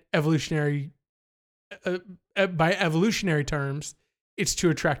think that by evolutionary terms, it's to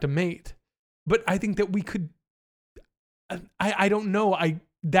attract a mate. But I think that we could, I don't know.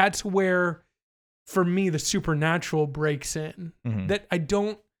 That's where, for me, the supernatural breaks in. That I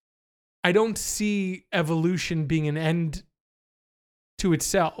don't see evolution being an end to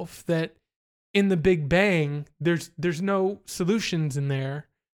itself. That in the Big Bang, there's no solutions in there.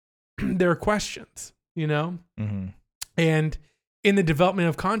 There are questions, And in the development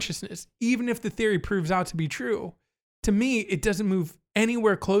of consciousness, even if the theory proves out to be true, to me, it doesn't move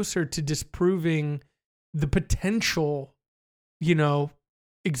anywhere closer to disproving the potential,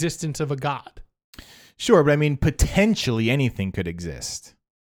 existence of a God. Sure, but I mean, potentially anything could exist.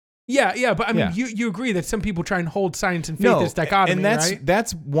 Yeah, but I mean, you agree that some people try and hold science and faith as dichotomy, and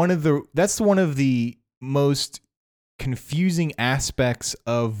that's one of the most confusing aspects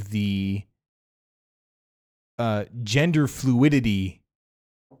of the gender fluidity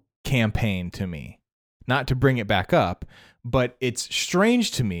campaign to me. Not to bring it back up, but it's strange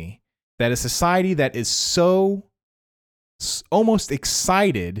to me that a society that is so almost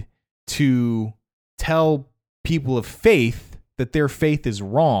excited to tell people of faith that their faith is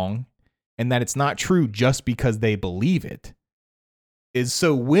wrong and that it's not true just because they believe it, is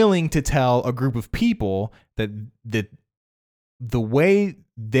so willing to tell a group of people that the way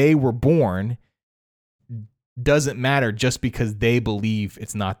they were born doesn't matter just because they believe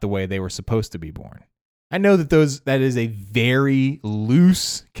it's not the way they were supposed to be born. I know that is a very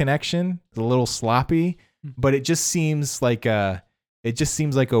loose connection. It's a little sloppy, but it just seems like a little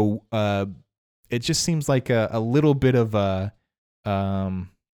bit of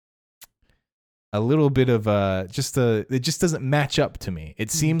it just doesn't match up to me.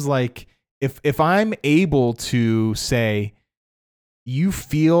 It seems like if I'm able to say, you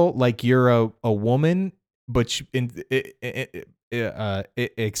feel like you're a woman, but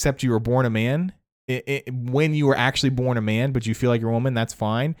except you were born a man, when you were actually born a man, but you feel like you're a woman, that's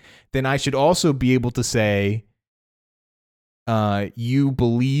fine. Then I should also be able to say, you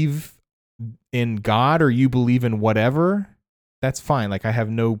believe in God or you believe in whatever. That's fine. Like, I have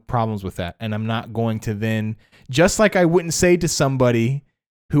no problems with that. And I'm not going to then, just like I wouldn't say to somebody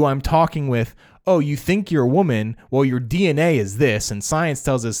who I'm talking with, oh, you think you're a woman? Well, your DNA is this, and science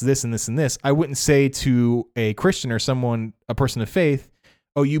tells us this and this and this. I wouldn't say to a Christian or a person of faith,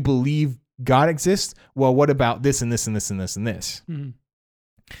 oh, you believe God exists? Well, what about this and this and this and this and this? Mm-hmm.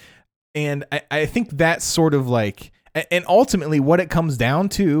 And I think that's sort of like, and ultimately what it comes down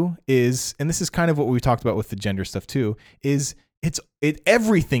to is, and this is kind of what we talked about with the gender stuff too, is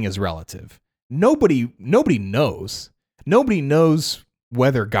everything is relative. Nobody knows. Nobody knows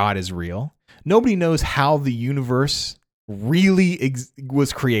whether God is real. Nobody knows how the universe really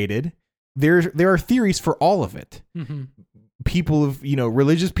was created. There are theories for all of it. Mm-hmm.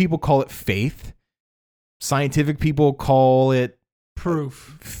 Religious people call it faith. Scientific people call it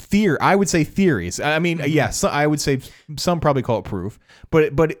proof. I would say theories. I mean, yes, I would say some probably call it proof,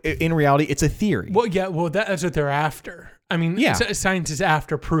 but in reality, it's a theory. Well, yeah, that's what they're after. I mean, science is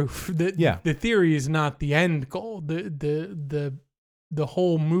after proof. The theory is not the end goal. The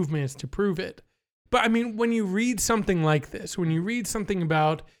whole movement is to prove it. But I mean, when you read something like this, when you read something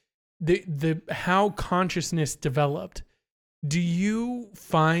about the how consciousness developed, do you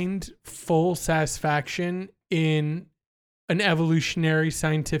find full satisfaction in an evolutionary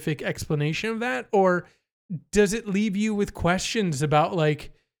scientific explanation of that? Or does it leave you with questions about,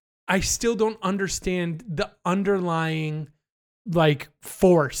 like, I still don't understand the underlying, like,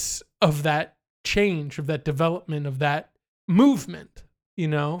 force of that change, of that development, of that movement,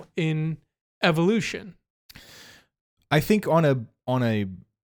 in evolution? I think on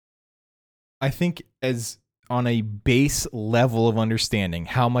a base level of understanding,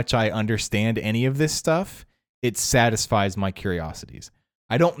 how much I understand any of this stuff, it satisfies my curiosities.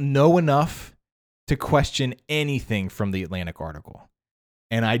 I don't know enough to question anything from the Atlantic article.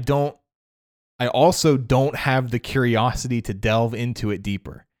 And I also don't have the curiosity to delve into it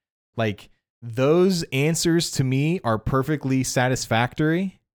deeper. Like, those answers to me are perfectly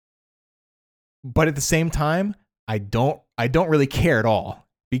satisfactory, but at the same time, I don't really care at all,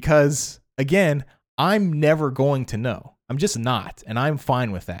 because again, I'm never going to know. I'm just not, and I'm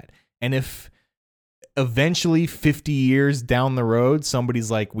fine with that. And if eventually 50 years down the road,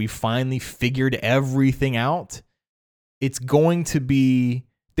 somebody's like, we finally figured everything out, there's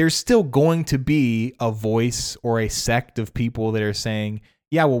still going to be a voice or a sect of people that are saying,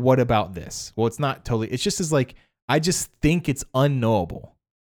 yeah, well, what about this? Well, it's not totally, it's just as like, I just think it's unknowable.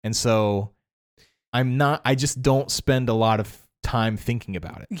 And so I just don't spend a lot of time thinking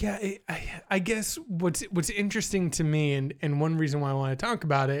about it. Yeah. I guess what's interesting to me, and one reason why I want to talk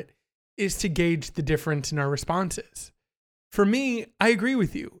about it, is to gauge the difference in our responses. For me, I agree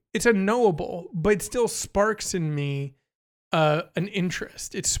with you. It's unknowable, but it still sparks in me an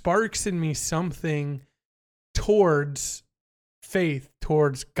interest. It sparks in me something towards faith,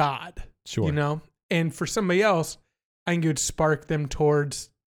 towards God. Sure. And for somebody else, I think it would spark them towards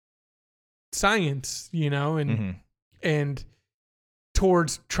science, and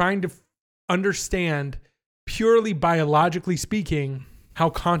towards trying to understand, purely biologically speaking, how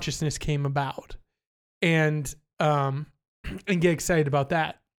consciousness came about, and get excited about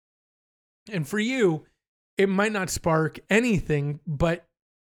that. And for you, it might not spark anything, but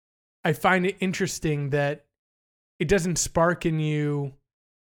I find it interesting that it doesn't spark in you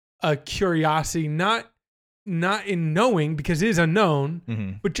a curiosity, not in knowing, because it is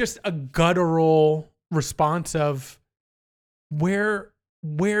unknown, but just a guttural response of where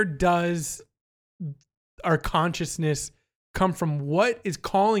does our consciousness come from? What is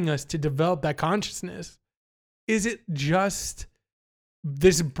calling us to develop that consciousness? Is it just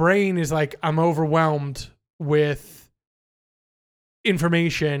this brain is like, I'm overwhelmed with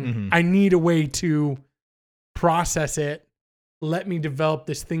information. I need a way to process it. Let me develop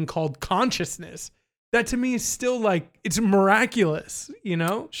this thing called consciousness. That to me is still like, it's miraculous,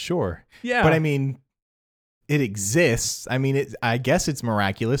 Sure. Yeah. But I mean, it exists. I mean, I guess it's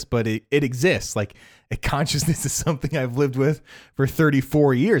miraculous, but it exists. Like, consciousness is something I've lived with for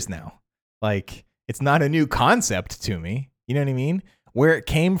 34 years now. Like, It's not a new concept to me. You know what I mean? Where it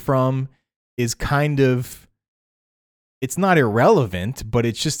came from is kind of, it's not irrelevant, but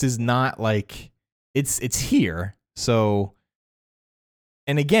it just is not like it's here. So,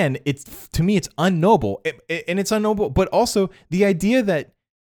 and again, it's, to me, it's unknowable, and it's unknowable. But also the idea that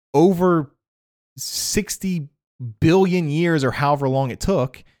over 60 billion years or however long it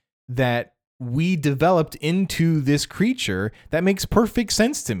took, that we developed into this creature, that makes perfect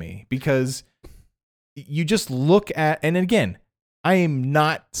sense to me, because you just look at, and again, I am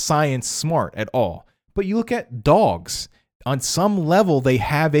not science smart at all, but you look at dogs. On some level, they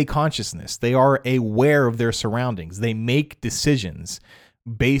have a consciousness. They are aware of their surroundings. They make decisions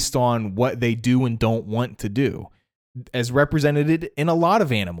based on what they do and don't want to do, as represented in a lot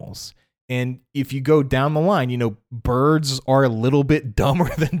of animals. And if you go down the line, you know, birds are a little bit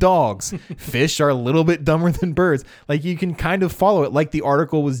dumber than dogs. Fish are a little bit dumber than birds. Like, you can kind of follow it, like the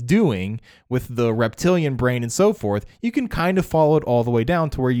article was doing with the reptilian brain and so forth. You can kind of follow it all the way down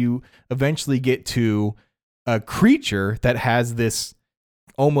to where you eventually get to a creature that has this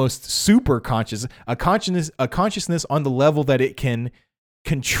almost super a consciousness on the level that it can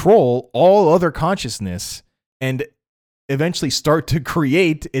control all other consciousness and eventually start to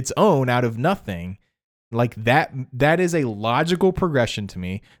create its own out of nothing. Like that is a logical progression to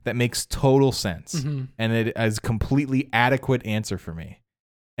me that makes total sense. Mm-hmm. And it is a completely adequate answer for me.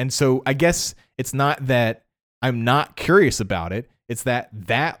 And so I guess it's not that I'm not curious about it. It's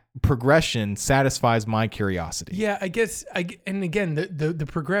that progression satisfies my curiosity. Yeah, I guess. And again, the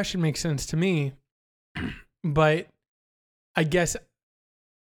progression makes sense to me, but I guess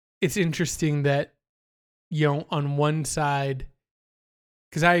it's interesting that, you know, on one side,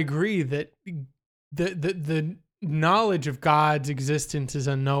 because I agree that the knowledge of God's existence is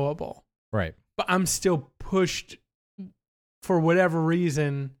unknowable, right? But I'm still pushed, for whatever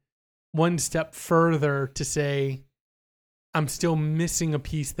reason, one step further to say, I'm still missing a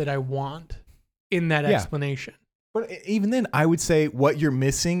piece that I want in that explanation. But even then, I would say what you're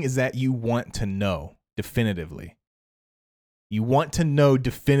missing is that you want to know definitively. You want to know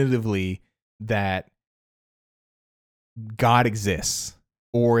definitively that God exists,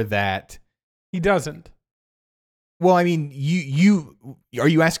 or that he doesn't. Well, I mean, you are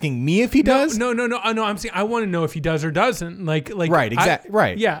you asking me if he does? No. I'm saying I want to know if he does or doesn't. Like right, exactly,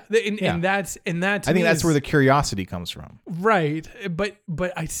 right. Yeah, and that's I think that's where the curiosity comes from. Right, but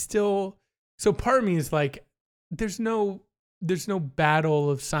I still. So part of me is like, there's no battle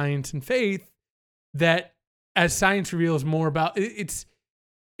of science and faith that, as science reveals more about, it's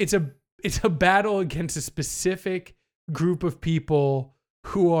a battle against a specific group of people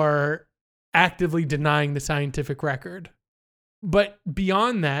who are actively denying the scientific record. But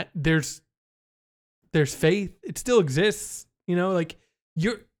beyond that, there's faith. It still exists, you know, like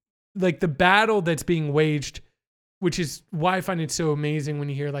the battle that's being waged, which is why I find it so amazing when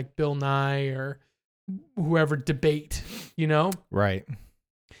you hear like Bill Nye or whoever debate, you know? Right.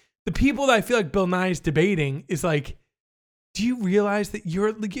 The people that I feel like Bill Nye is debating is like, do you realize that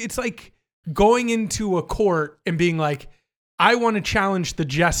it's like going into a court and being like, I want to challenge the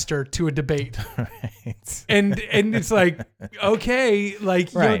jester to a debate. Right. And it's like, okay, like,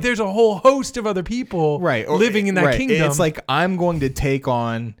 right. You know, there's a whole host of other people living in that kingdom. It's like, I'm going to take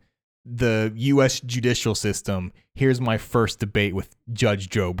on the U.S. judicial system. Here's my first debate with Judge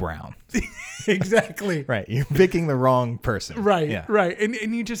Joe Brown. Exactly. Right. You're picking the wrong person. Right. Yeah. Right.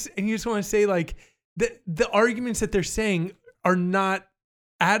 And you just want to say, like, the arguments that they're saying are not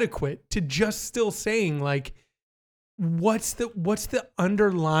adequate to just still saying, like, what's the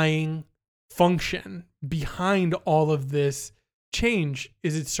underlying function behind all of this change?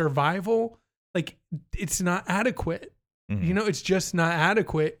 Is it survival? Like, it's not adequate. Mm-hmm. You know, it's just not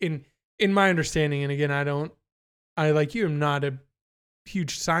adequate in my understanding. And again, I like you, am not a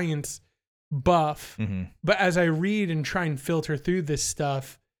huge science buff, mm-hmm. But as I read and try and filter through this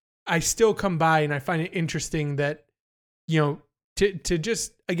stuff, I still come by and I find it interesting that, you know, to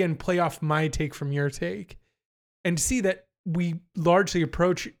just, again, play off my take from your take and see that we largely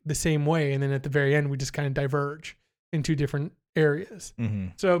approach the same way. And then at the very end, we just kind of diverge in two different areas. Mm-hmm.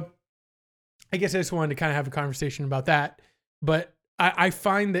 So I guess I just wanted to kind of have a conversation about that. But I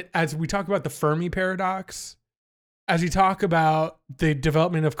find that as we talk about the Fermi paradox, as we talk about the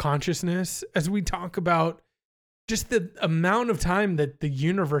development of consciousness, as we talk about just the amount of time that the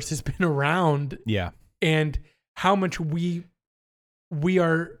universe has been around, yeah, and how much we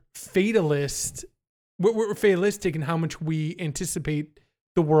are fatalist, we're fatalistic in how much we anticipate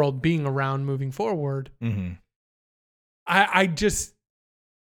the world being around moving forward. Mm-hmm.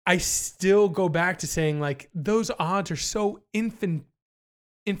 I still go back to saying, like, those odds are so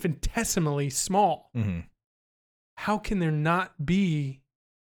infinitesimally small. Mm-hmm. How can there not be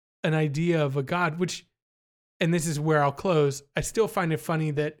an idea of a God? Which, and this is where I'll close, I still find it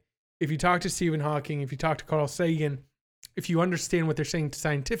funny that if you talk to Stephen Hawking, if you talk to Carl Sagan, if you understand what they're saying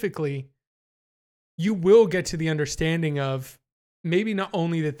scientifically, you will get to the understanding of maybe not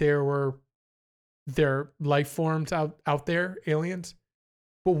only that there were life forms out there, aliens,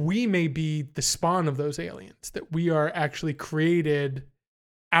 but we may be the spawn of those aliens, that we are actually created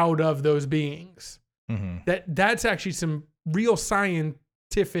out of those beings. Mm-hmm. That's actually some real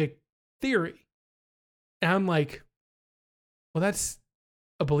scientific theory. And I'm like, well, that's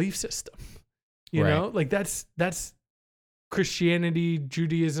a belief system. You know? Like that's Christianity,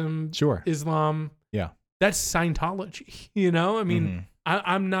 Judaism, sure, Islam. Yeah. That's Scientology. You know? I mean,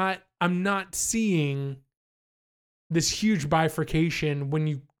 I'm not seeing this huge bifurcation when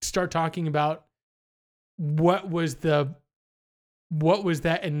you start talking about what was that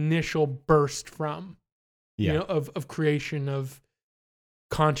initial burst from, you know, of creation, of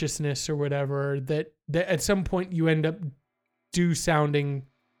consciousness or whatever, that at some point you end up sounding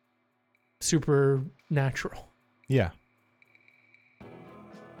supernatural. Yeah.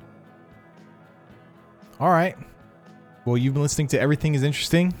 All right. Well, you've been listening to Everything is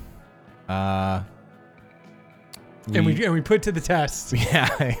Interesting. And we put to the test.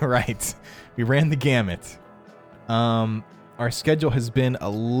 Yeah, right. We ran the gamut. Our schedule has been a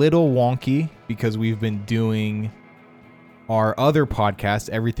little wonky because we've been doing our other podcast,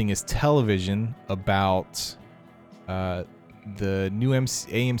 Everything is Television, about the new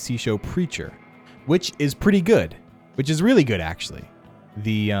AMC show Preacher, which is pretty good, which is really good, actually.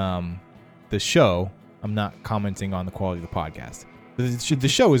 The show, I'm not commenting on the quality of the podcast, but the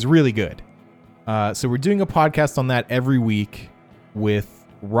show is really good. So we're doing a podcast on that every week with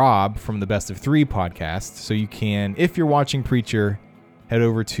Rob from the Best of Three podcast. So you can, if you're watching Preacher, head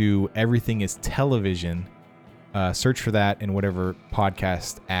over to Everything is Television. Search for that in whatever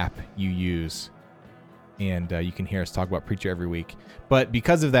podcast app you use. And you can hear us talk about Preacher every week. But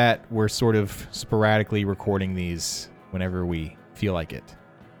because of that, we're sort of sporadically recording these whenever we feel like it.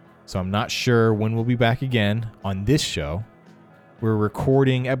 So I'm not sure when we'll be back again on this show. We're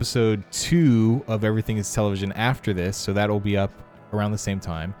recording episode 2 of Everything is Television after this, so that'll be up around the same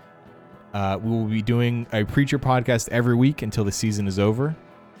time. We will be doing a Preacher podcast every week until the season is over.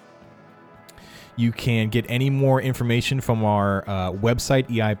 You can get any more information from our website,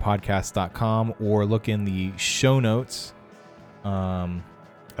 eipodcast.com, or look in the show notes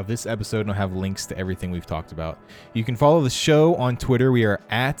of this episode, and I'll have links to everything we've talked about. You can follow the show on Twitter. We are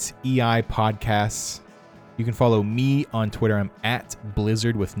at eipodcasts. You can follow me on Twitter. I'm at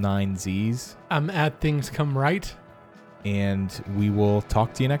Blizzard with 9 Z's. I'm at Things Come Right. And we will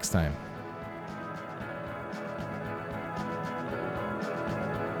talk to you next time.